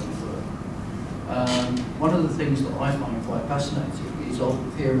 they're not going to work. One of the things that I find quite fascinating is of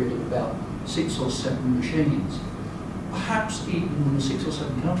a period of about 6 or 7 machines, perhaps even 6 or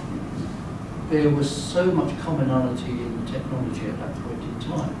 7 companies. There was so much commonality in the technology at that point in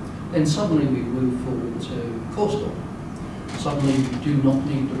time. Then suddenly we move forward to core store. Suddenly you do not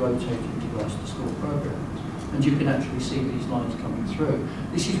need the rotating device to store programs, and you can actually see these lines coming through.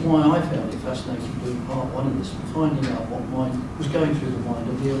 This is why I found it fascinating doing part 1 of this, finding out what mind was going through the mind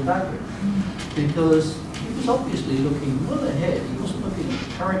of Neil Bagrick, because he was obviously looking well ahead. He wasn't looking at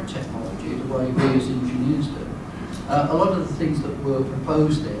the current technology the way we as engineers do. A lot of the things that were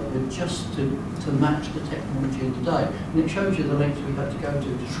proposed there were just to match the technology of the day. And it shows you the lengths we had to go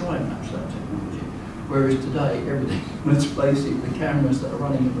to try and match that technology. Whereas today, everything, let's face it, the cameras that are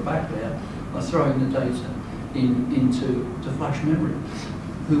running at the back there are throwing the data into flash memory.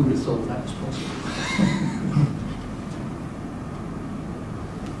 Who would have thought that was possible?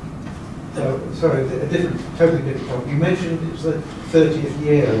 Sorry, totally different point. You mentioned it's the 30th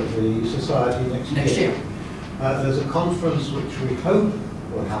year of the Society next year. There's a conference which we hope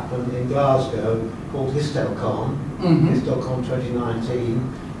will happen in Glasgow called HistelCon, HistelCon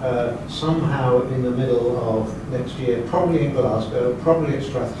 2019, somehow in the middle of next year, probably in Glasgow, probably at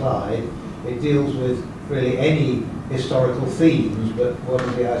Strathclyde. It deals with really any historical themes, but one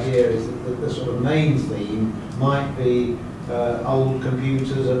of the ideas is that the sort of main theme might be old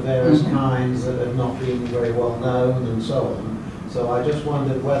computers of various kinds that have not been very well known and so on. So I just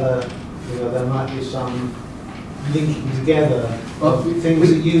wondered whether there might be some linking together of things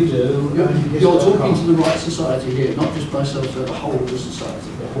that you do. You're talking to the right society here, not just myself, but the whole of the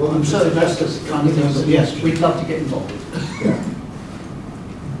society. Well, I'm certain that's the kind of things that we'd love to get involved with.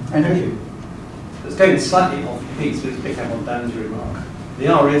 And thank you. It's going slightly off piece, but it's picking up on Dan's remark. The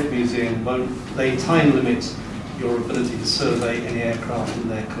RAF Museum they time limit your ability to survey any aircraft in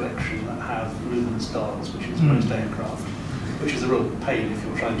their collection that have Reuben stars, which is most aircraft, which is a real pain if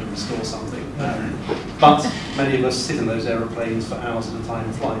you're trying to restore something. But many of us sit in those aeroplanes for hours at a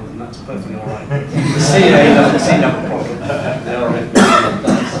time flying, and that's perfectly all right. The CA doesn't seem to have a problem. The RAF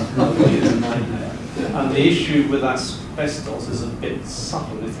does. It is a nightmare. And the issue with asbestos is a bit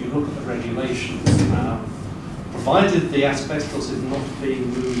subtle. If you look at the regulations, provided the asbestos is not being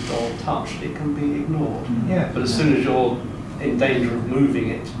moved or touched, it can be ignored. But as soon as you're in danger of moving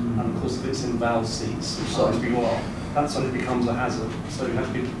it, and of course if it's in valve seats, as you are, that's when it becomes a hazard. So you have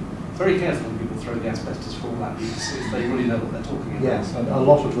to be very careful when people throw the asbestos fall at you to see if they really know what they're talking about. Yes, and a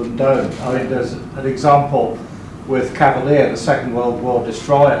lot of them don't. I mean, there's an example with Cavalier, the Second World War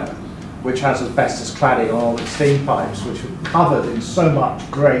destroyer. which has asbestos cladding on all its steam pipes, which were covered in so much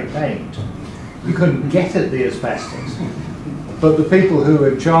grey paint, you couldn't get at the asbestos. But the people who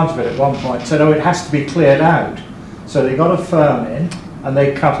were in charge of it at one point said, oh, it has to be cleared out. So they got a firm in, and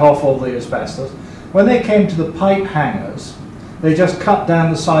they cut off all the asbestos. When they came to the pipe hangers, they just cut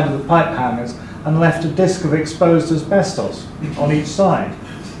down the side of the pipe hangers and left a disc of exposed asbestos on each side.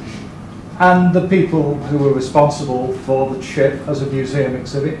 And the people who were responsible for the ship as a museum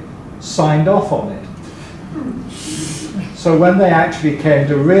exhibit signed off on it. So when they actually came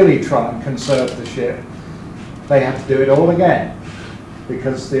to really try and conserve the ship, they had to do it all again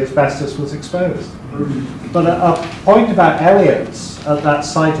because the asbestos was exposed. But a point about Elliott's at that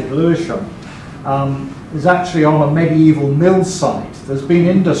site at Lewisham is actually on a medieval mill site. There's been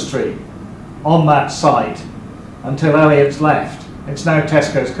industry on that site until Elliott's left. It's now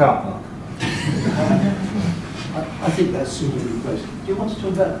Tesco's car park. I think that's suitably close. Do you want to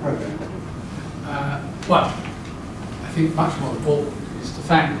talk about the programme? Well, I think much more important is to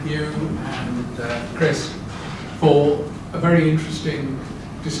thank you and Chris for a very interesting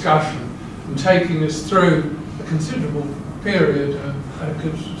discussion and taking us through a considerable period, a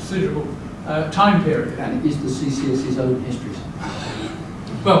considerable time period. And it is the CCS's own history.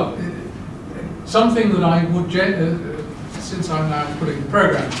 Well, something that I would, since I'm now putting the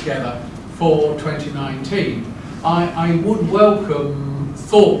programme together for 2019, I would welcome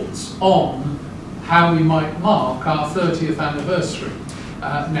thoughts on how we might mark our 30th anniversary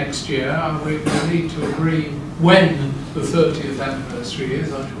next year. We need to agree when the 30th anniversary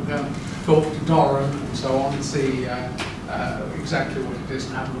is. I shall go and talk to Doran and so on and see exactly what it is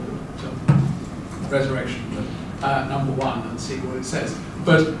and have a look at Resurrection number 1 and see what it says.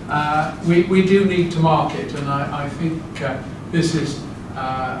 But we do need to mark it, and I think this is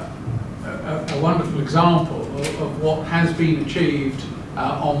a wonderful example of what has been achieved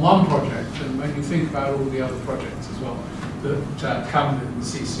on one project, and when you think about all the other projects as well that come in the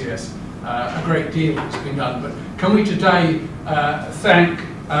CCS, a great deal has been done. But can we today thank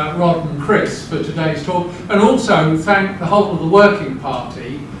Rod and Chris for today's talk, and also thank the whole of the working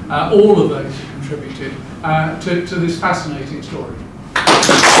party, all of those who contributed to this fascinating story.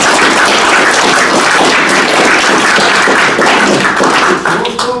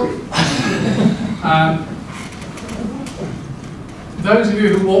 Those of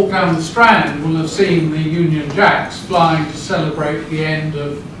you who walk down the Strand will have seen the Union Jacks flying to celebrate the end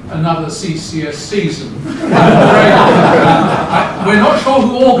of another CCS season. We're not sure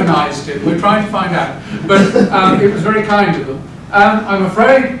who organised it, we're trying to find out, but it was very kind of them. I'm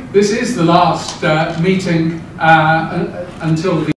afraid this is the last meeting until the